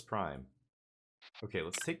Atlas Prime. Okay,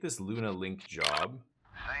 let's take this Luna Link job.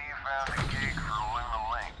 Say you found a gig for Luna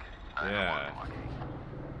Link. Yeah.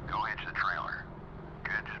 Go hitch the trailer.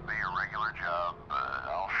 Could just be a regular job, but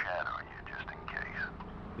I'll shadow you just in case.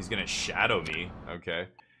 He's gonna shadow me. Okay.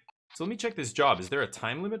 So let me check this job. Is there a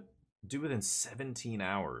time limit? Due within 17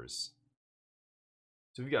 hours.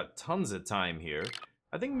 So we've got tons of time here.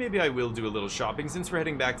 I think maybe I will do a little shopping since we're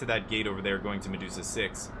heading back to that gate over there going to Medusa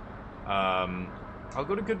 6. I'll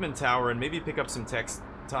go to Goodman Tower and maybe pick up some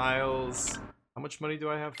textiles. How much money do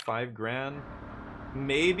I have? 5 grand?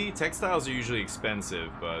 Maybe. Textiles are usually expensive,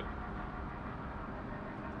 but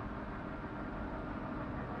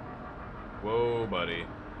Whoa, buddy.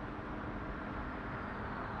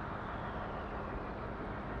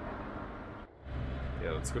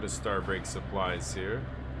 Yeah, let's go to Starbreak Supplies here.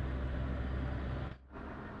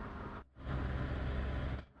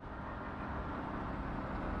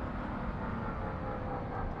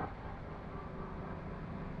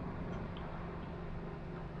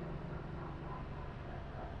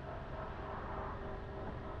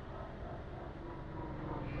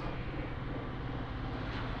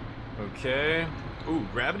 Okay. Ooh,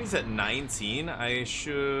 gravity's at 19. I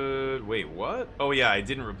should... Wait, what? Oh yeah, I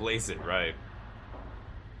didn't replace it, right.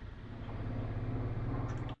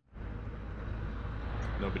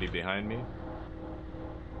 Nobody behind me.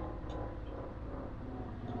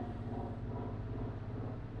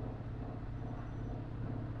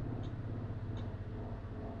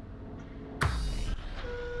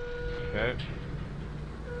 Okay.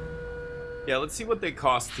 Yeah, let's see what they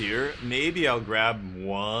cost here. Maybe I'll grab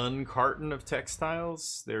one carton of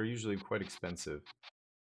textiles. They're usually quite expensive.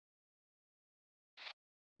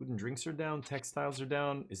 Food and drinks are down. Textiles are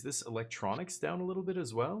down. Is this electronics down a little bit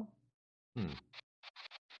as well? Do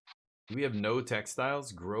we have no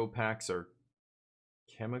textiles? Grow packs are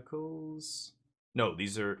chemicals? No,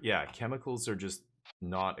 these are... Yeah, chemicals are just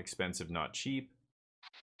not expensive, not cheap.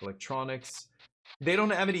 Electronics. They don't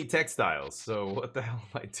have any textiles, so what the hell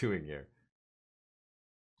am I doing here?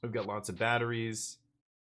 We've got lots of batteries.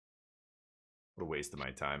 What a waste of my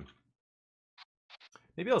time.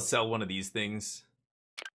 Maybe I'll sell one of these things.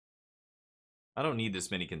 I don't need this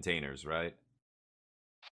many containers, right?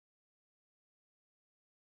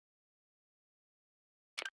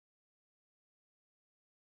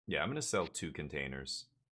 Yeah, I'm gonna sell 2 containers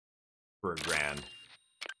for $1,000.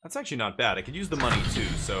 That's actually not bad. I could use the money too,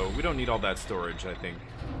 so we don't need all that storage, I think.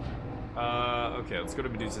 Okay, let's go to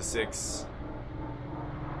Medusa 6.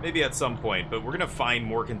 Maybe at some point, but we're gonna find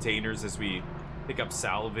more containers as we pick up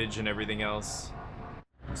salvage and everything else.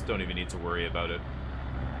 Just don't even need to worry about it.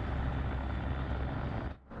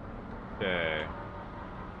 Okay.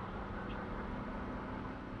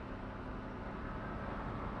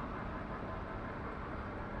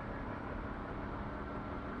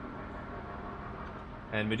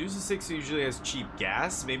 And Medusa 6 usually has cheap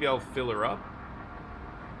gas. Maybe I'll fill her up.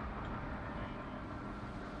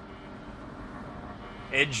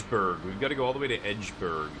 Edgeburg. We've got to go all the way to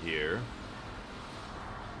Edgeburg here.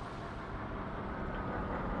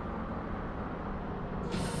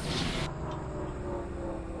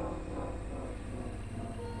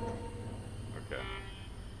 Okay.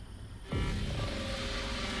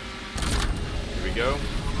 Here we go.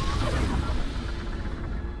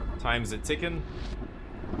 Time's a ticking.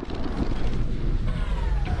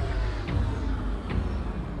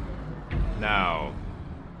 Now,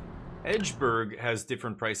 Edgeburg has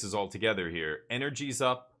different prices altogether here. Energy's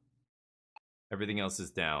up. Everything else is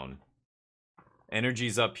down.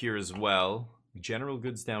 Energy's up here as well. General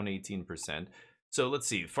goods down 18%. So let's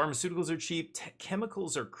see. Pharmaceuticals are cheap.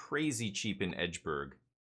 Chemicals are crazy cheap in Edgeburg.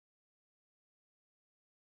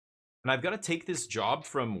 And I've got to take this job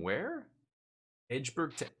from where?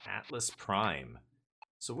 Edgeburg to Atlas Prime.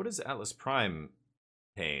 So what is Atlas Prime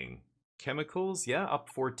paying? Chemicals, yeah, up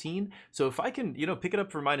 14. So if I can, pick it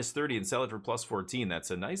up for minus 30 and sell it for plus 14,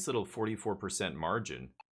 that's a nice little 44% margin.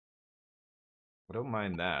 I don't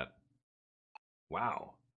mind that.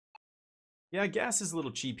 Wow. Yeah, gas is a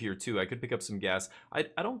little cheap here too. I could pick up some gas. I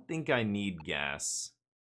don't think I need gas.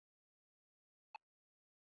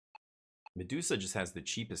 Medusa just has the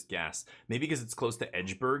cheapest gas. Maybe because it's close to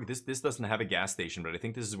Edgeburg. This doesn't have a gas station, but I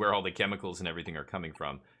think this is where all the chemicals and everything are coming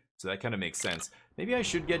from. So that kind of makes sense. Maybe I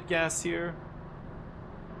should get gas here.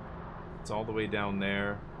 It's all the way down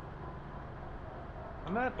there.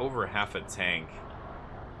 I'm at over half a tank.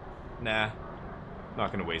 Nah.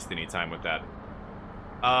 Not going to waste any time with that.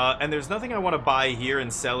 And there's nothing I want to buy here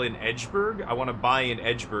and sell in Edgeburg. I want to buy in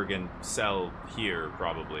Edgeburg and sell here,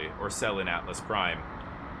 probably. Or sell in Atlas Prime.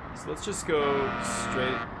 So let's just go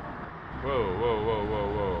straight... Whoa, whoa, whoa,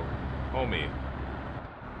 whoa, whoa. Homie.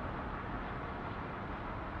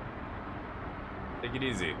 Take it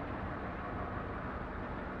easy.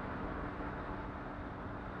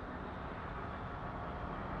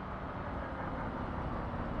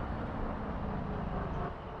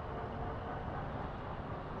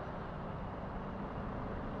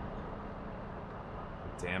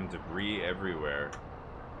 Damn debris everywhere.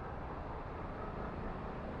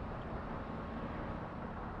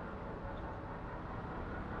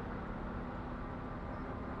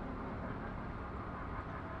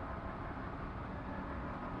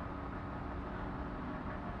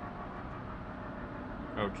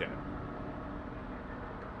 Okay.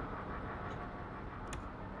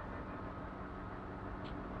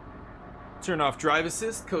 Turn off drive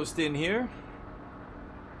assist, coast in here.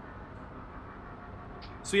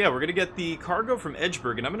 So yeah, we're gonna get the cargo from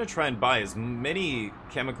Edgeburg, and I'm gonna try and buy as many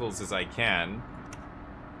chemicals as I can.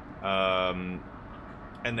 And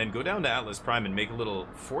then go down to Atlas Prime and make a little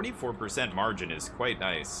 44% margin is quite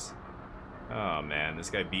nice. Oh man, this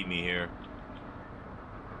guy beat me here.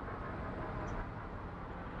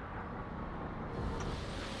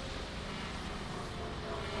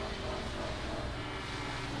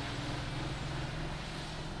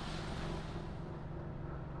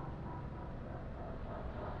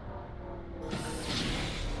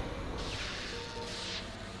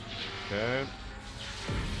 Okay.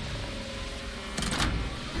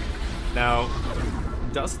 Now,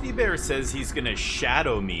 Dusty Bear says he's gonna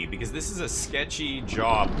shadow me because this is a sketchy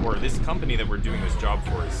job, or this company that we're doing this job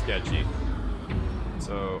for is sketchy.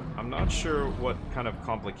 So, I'm not sure what kind of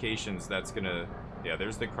complications that's gonna... Yeah,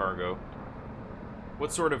 there's the cargo.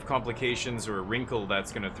 What sort of complications or wrinkle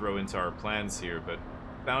that's gonna throw into our plans here, but...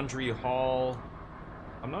 Foundry Hall...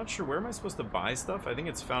 I'm not sure, where am I supposed to buy stuff? I think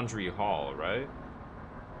it's Foundry Hall, right?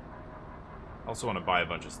 I also want to buy a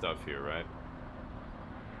bunch of stuff here, right?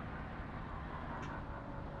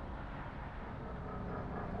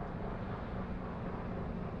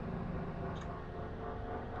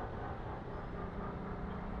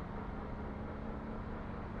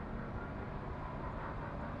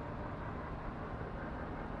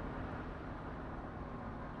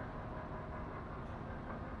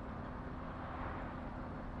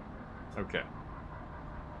 Okay.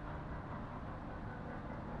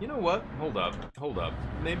 You know what? Hold up. Hold up.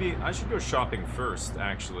 Maybe I should go shopping first,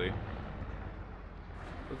 actually.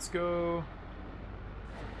 Let's go...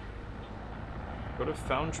 Go to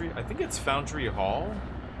Foundry... I think it's Foundry Hall?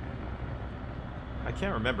 I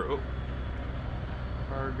can't remember. Oh.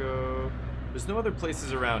 Cargo... There's no other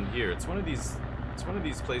places around here. It's one of these... It's one of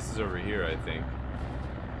these places over here, I think.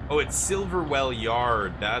 Oh, it's Silverwell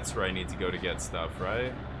Yard. That's where I need to go to get stuff,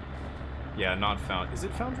 right? Yeah, not Found... Is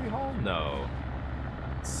it Foundry Hall? No.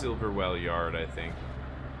 Silverwell Yard, I think.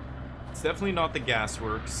 It's definitely not the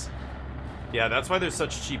gasworks. Yeah, that's why there's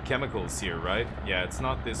such cheap chemicals here, right? Yeah, it's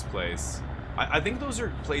not this place. I think those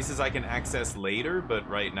are places I can access later, but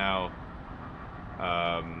right now,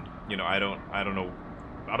 you know, I don't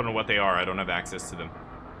know what they are. I don't have access to them.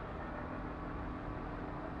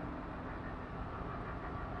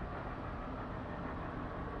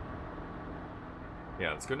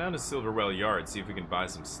 Yeah, let's go down to Silverwell Yard, see if we can buy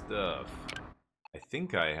some stuff. I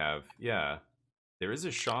think I have, yeah. There is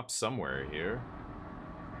a shop somewhere here.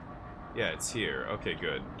 Yeah, it's here. Okay,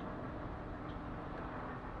 good.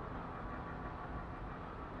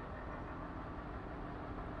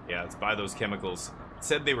 Yeah, let's buy those chemicals. It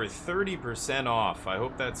said they were 30% off. I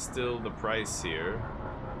hope that's still the price here.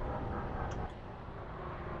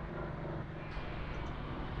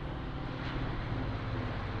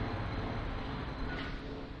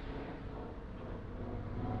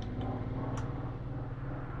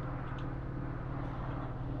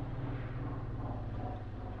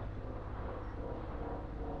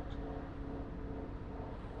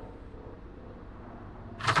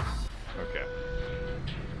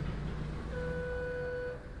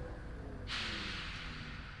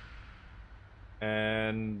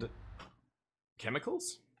 And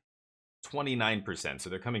chemicals? 29%, so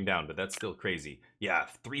they're coming down, but that's still crazy. Yeah,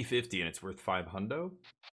 350 and it's worth 5 hundo.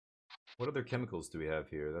 What other chemicals do we have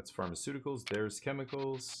here? That's pharmaceuticals, there's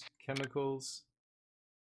chemicals, chemicals.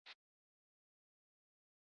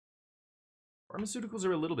 Pharmaceuticals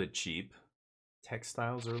are a little bit cheap.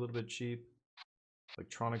 Textiles are a little bit cheap.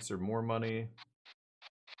 Electronics are more money.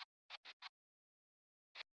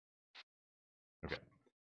 Okay.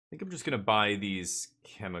 I think I'm just gonna buy these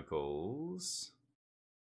chemicals.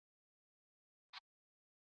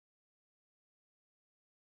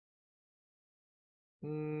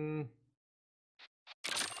 Let's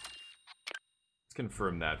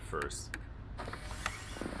confirm that first.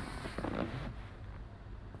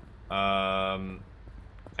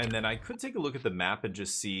 And then I could take a look at the map and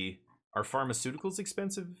just see, are pharmaceuticals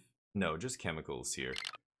expensive? No, just chemicals here.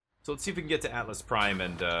 So let's see if we can get to Atlas Prime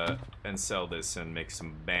and sell this and make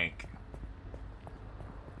some bank.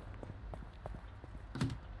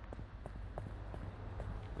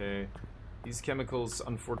 Okay. These chemicals,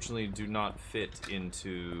 unfortunately, do not fit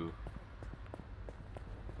into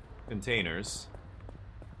containers.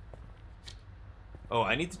 Oh,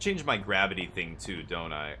 I need to change my gravity thing too,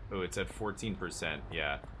 don't I? Oh, it's at 14%,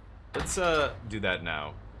 yeah. Let's do that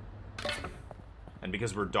now. And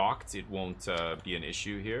because we're docked, it won't be an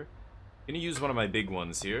issue here. I'm gonna use one of my big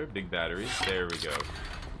ones here, big batteries. There we go.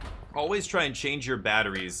 Always try and change your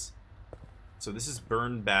batteries So this is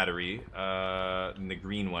burned battery, and the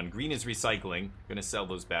green one. Green is recycling. Gonna sell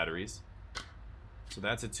those batteries. So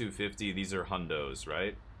that's a 250. These are hundos,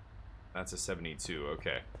 right? That's a 72.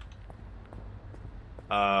 Okay.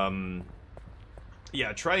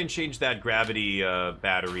 Yeah, try and change that gravity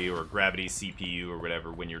battery or gravity CPU or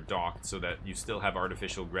whatever when you're docked so that you still have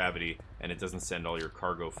artificial gravity and it doesn't send all your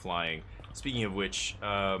cargo flying. Speaking of which,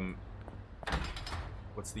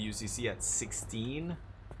 what's the UCC at? 16?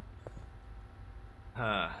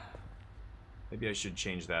 Huh. Maybe I should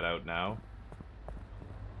change that out now.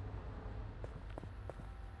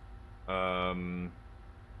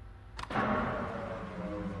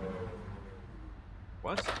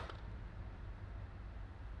 What?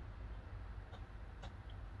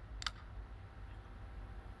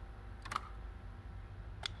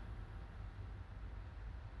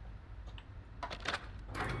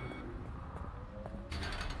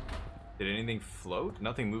 Did anything float?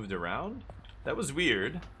 Nothing moved around? That was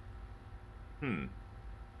weird. Okay,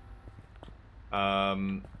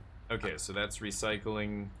 so that's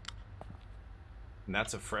recycling. And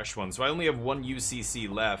that's a fresh one. So I only have one UCC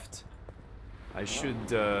left. I should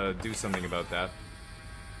do something about that.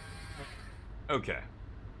 Okay.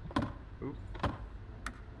 Oop.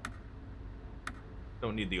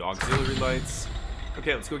 Don't need the auxiliary lights.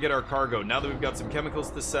 Okay, let's go get our cargo. Now that we've got some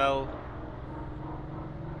chemicals to sell.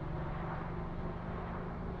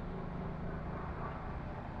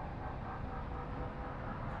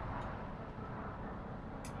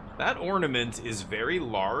 That ornament is very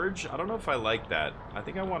large. I don't know if I like that. I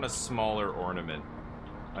think I want a smaller ornament.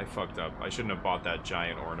 I fucked up. I shouldn't have bought that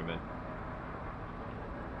giant ornament.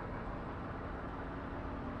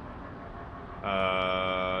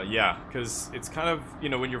 Yeah, because it's kind of, you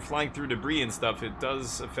know, when you're flying through debris and stuff, it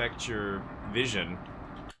does affect your vision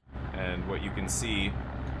and what you can see.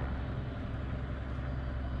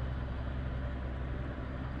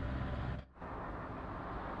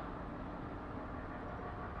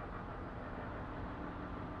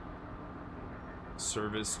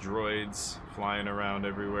 Service droids flying around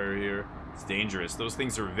everywhere here. It's dangerous. Those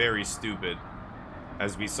things are very stupid.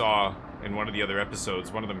 As we saw in one of the other episodes,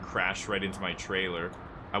 one of them crashed right into my trailer.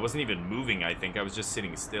 I wasn't even moving, I think. I was just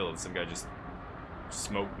sitting still, and some guy just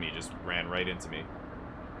smoked me, just ran right into me.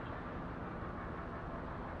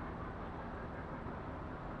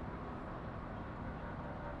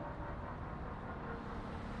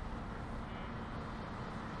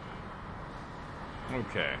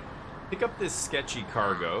 Okay. Pick up this sketchy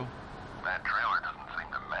cargo. That trailer doesn't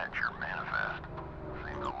seem to match your manifest.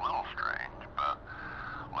 Seems a little strange, but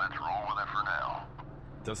let's roll with it for now.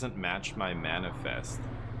 Doesn't match my manifest.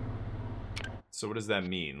 So what does that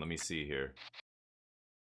mean? Let me see here.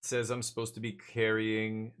 It says I'm supposed to be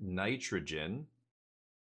carrying nitrogen.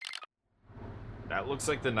 That looks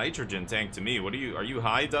like the nitrogen tank to me. What are you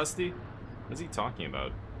high, Dusty? What is he talking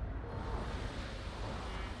about?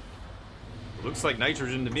 It looks like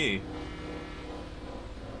nitrogen to me.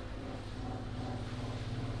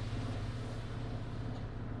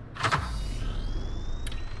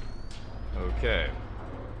 Okay.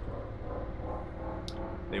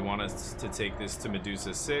 They want us to take this to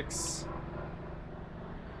Medusa 6.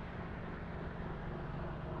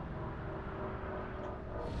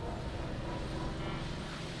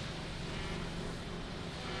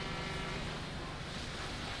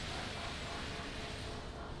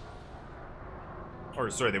 Or,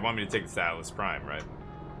 sorry, they want me to take this to Atlas Prime, right?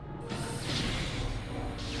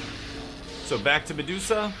 So back to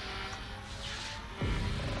Medusa.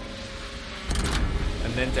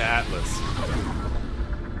 And then to Atlas.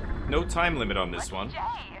 No time limit on this one. Jay,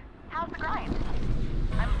 how's the grind?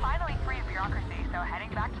 I'm finally free of bureaucracy, so heading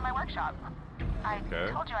back to my workshop. I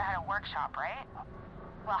told you I had a workshop, right?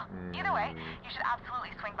 Well, either way, you should absolutely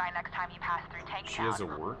swing by next time you pass through Tank Town. She has a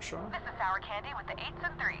workshop? This is Sour Candy with the 8s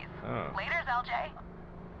and 3s. Oh. Laters, LJ.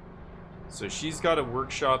 So she's got a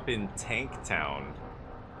workshop in Tank Town.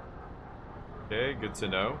 Okay, good to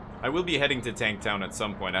know. I will be heading to Tank Town at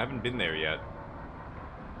some point. I haven't been there yet.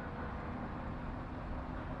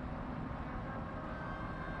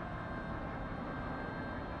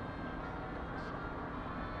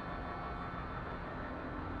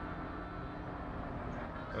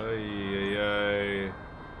 Ay, ay, ay.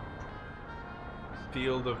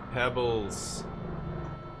 Field of Pebbles.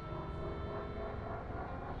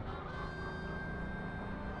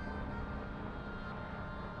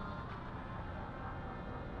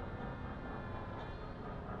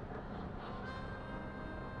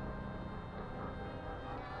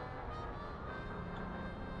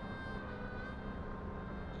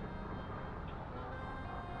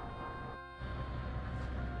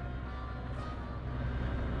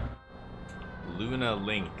 Luna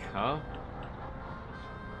Link, huh?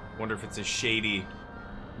 Wonder if it's a shady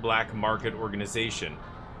black market organization.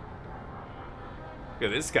 Look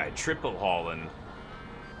at this guy, triple hauling.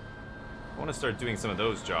 I want to start doing some of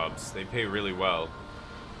those jobs. They pay really well.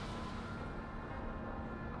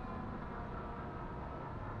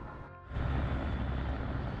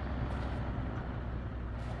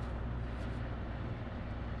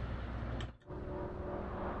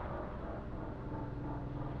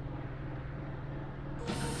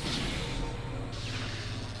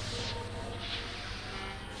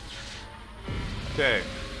 Okay.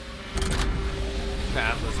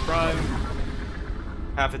 Atlas Prime.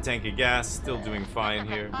 Half a tank of gas, still doing fine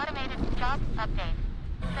here. Automated job update.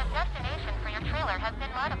 The destination for your trailer has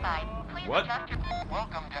been modified. Please What? adjust your...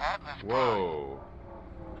 Welcome to Atlas Prime. Whoa.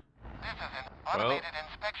 This is an automated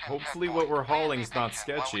inspection hopefully checkpoint. what we're hauling's Please be not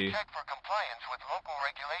patient while sketchy. we check for compliance with local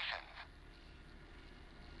regulations.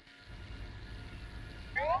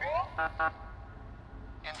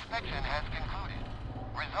 Inspection has concluded.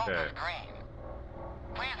 Result is green.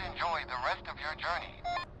 Please enjoy the rest of your journey.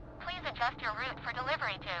 Please adjust your route for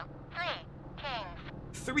delivery to 3 Kings.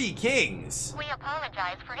 3 Kings? We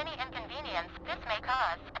apologize for any inconvenience this may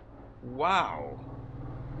cause. Wow.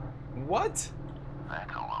 What?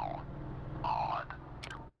 That's a little odd.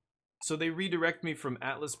 So they redirect me from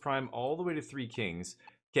Atlas Prime all the way to 3 Kings.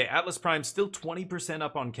 Okay, Atlas Prime's still 20%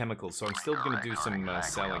 up on chemicals, so I'm still gonna do some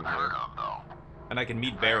selling here. And I can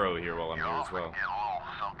meet Barrow here while I'm here as well. Get a little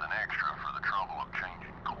something extra for the trouble of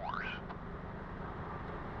changing course.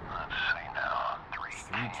 Let's see now.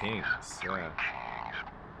 3 Kings, yeah.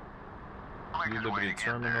 Quickest New way Liberty to get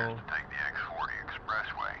there Terminal. is to take the X40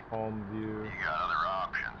 Expressway. Palmview. You got other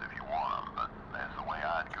options if you want them, but that's the way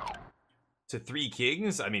I'd go. To 3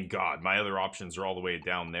 Kings? I mean, God, my other options are all the way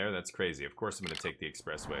down there. That's crazy. Of course I'm gonna take the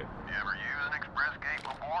expressway. You ever use an express gate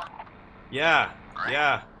before? Yeah, Great.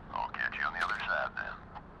 yeah. I'll catch you on the other side then.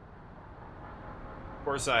 Of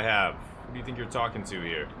course I have. Who do you think you're talking to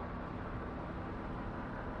here?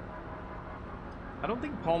 I don't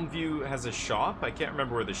think Palmview has a shop. I can't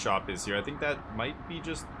remember where the shop is here. I think that might be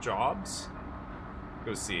just jobs.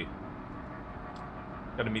 Go see.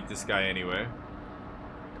 Gotta meet this guy anyway.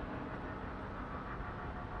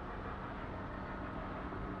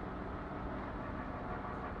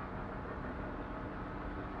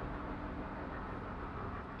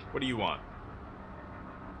 What do you want?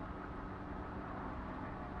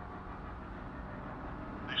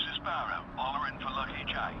 This is Barrow, hollering for Lucky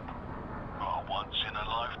Jay. Got a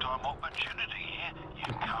once-in-a-lifetime opportunity here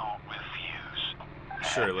you can't refuse.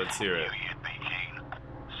 Sure, let's hear it. Knew you'd be keen.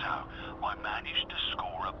 So, I managed to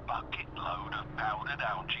score a bucket load of powdered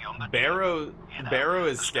algae on the Barrow, tip. You know, Barrow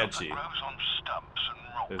is the stuff that sketchy. grows on stumps and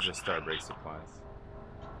rocks There's a and Starbreak things. Supplies.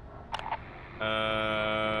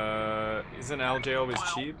 Isn't LJ always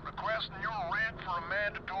cheap? Requesting your rent for a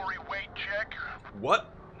mandatory weight check.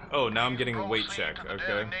 What? Oh, now I'm getting a weight Proceed check. to the Okay.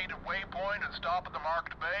 designated waypoint and stop at the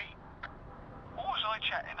Market Bay. What was I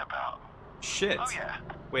chatting about? Shit. Oh yeah.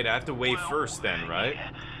 Wait, I have to weigh Well, first then, right?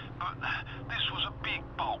 Yeah, but this was a big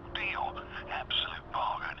bulk deal. Absolute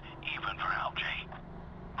bargain, even for LG.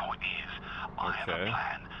 Point is, I have a Okay.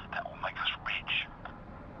 plan that will make us rich.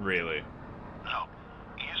 Really? Look,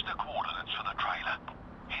 here's the coordinates for the trailer.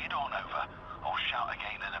 Head on over. I'll shout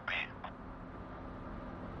again in a bit.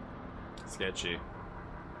 Sketchy.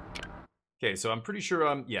 Okay, so I'm pretty sure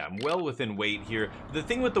I'm well within weight here. The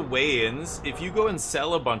thing with the weigh-ins, if you go and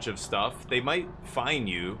sell a bunch of stuff, they might fine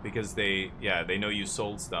you because they know you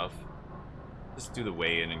sold stuff. Just do the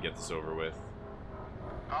weigh-in and get this over with.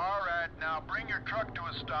 All right, now bring your truck to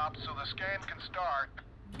a stop so the scan can start.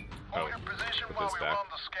 Hold your position put while this we back. run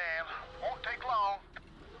the scan. Won't take long.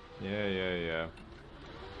 Yeah.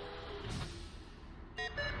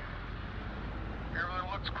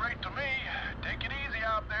 Everything looks great to me. Take it easy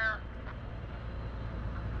out there.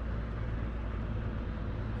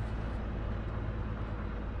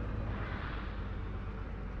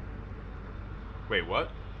 Wait, what?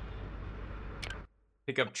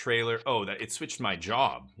 Pick up trailer. Oh, that it switched my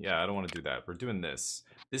job. Yeah, I don't want to do that. We're doing this.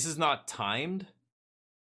 This is not timed.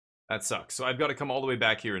 That sucks. So I've got to come all the way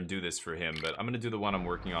back here and do this for him, but I'm going to do the one I'm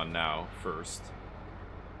working on now first.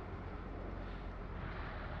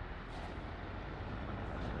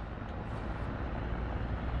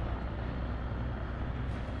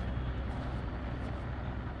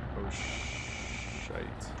 Oh, shite.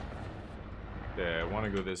 Okay, I want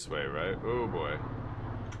to go this way, right? Oh, boy.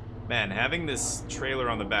 Man, having this trailer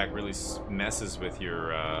on the back really messes with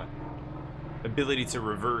your ability to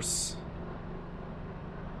reverse.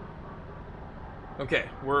 Okay,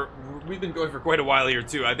 we've been going for quite a while here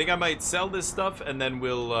too. I think I might sell this stuff and then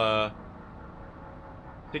we'll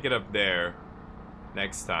pick it up there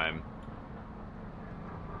next time.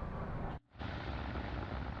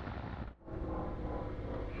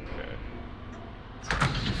 Okay.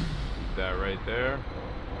 Keep that right there.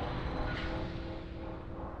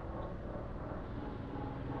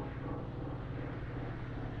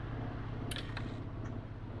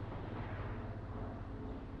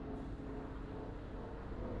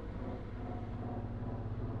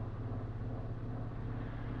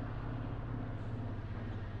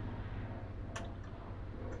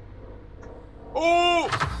 Oh!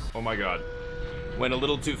 Oh my god. Went a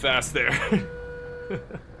little too fast there.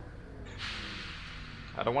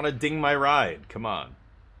 I don't want to ding my ride. Come on.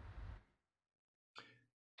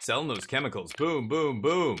 Selling those chemicals. Boom, boom,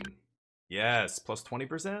 boom. Yes, plus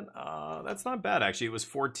 20%. That's not bad, actually. It was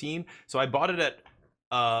 14. So I bought it at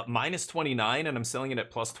minus 29, and I'm selling it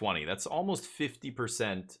at plus 20. That's almost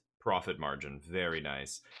 50% profit margin. Very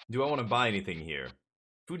nice. Do I want to buy anything here?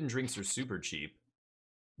 Food and drinks are super cheap.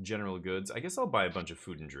 General goods. I guess I'll buy a bunch of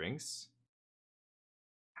food and drinks.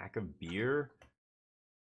 Pack of beer.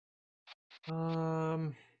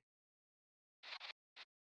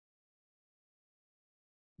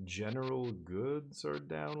 General goods are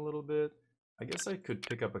down a little bit. I guess I could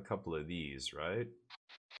pick up a couple of these, right?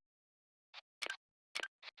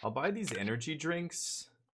 I'll buy these energy drinks.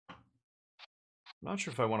 I'm not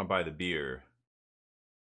sure if I want to buy the beer.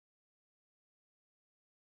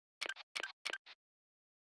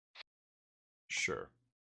 Sure.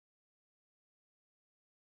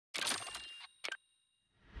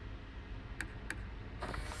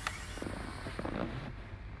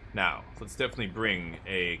 Now, let's definitely bring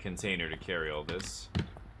a container to carry all this.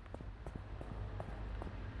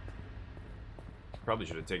 Probably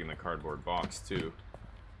should have taken the cardboard box, too.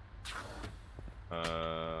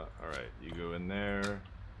 Alright, you go in there.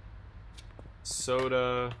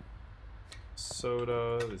 Soda.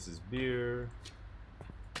 Soda. This is beer.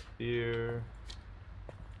 Beer.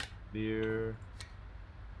 Beer.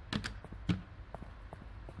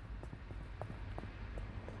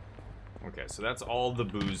 Okay, so that's all the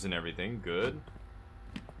booze and everything. Good.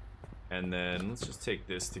 And then let's just take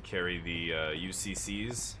this to carry the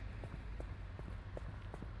UCCs.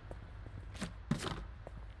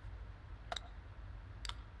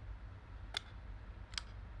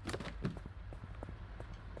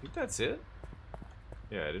 I think that's it.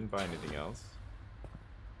 Yeah, I didn't buy anything else.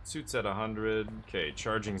 Suit's at 100. Okay,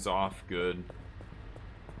 charging's off. Good.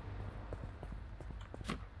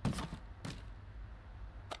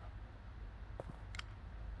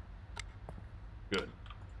 Good.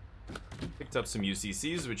 Picked up some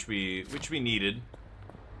UCCs, which we needed.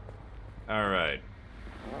 All right.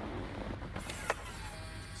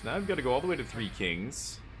 So now I've got to go all the way to Three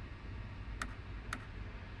Kings.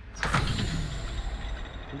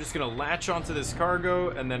 I'm just gonna latch onto this cargo,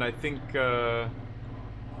 and then I think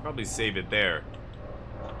probably save it there.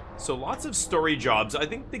 So lots of story jobs. I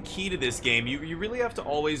think the key to this game, you really have to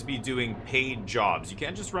always be doing paid jobs. You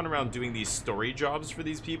can't just run around doing these story jobs for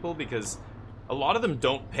these people, because a lot of them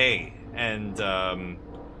don't pay, and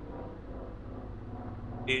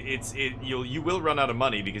you will run out of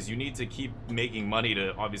money because you need to keep making money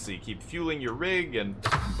to obviously keep fueling your rig and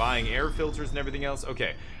buying air filters and everything else.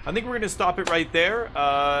 Okay, I think we're gonna stop it right there,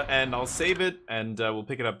 and I'll save it, and we'll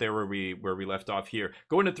pick it up there where we left off here.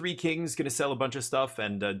 Going to Three Kings, gonna sell a bunch of stuff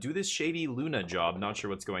and do this shady Luna job. Not sure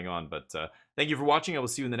what's going on, but thank you for watching. I will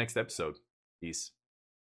see you in the next episode. Peace.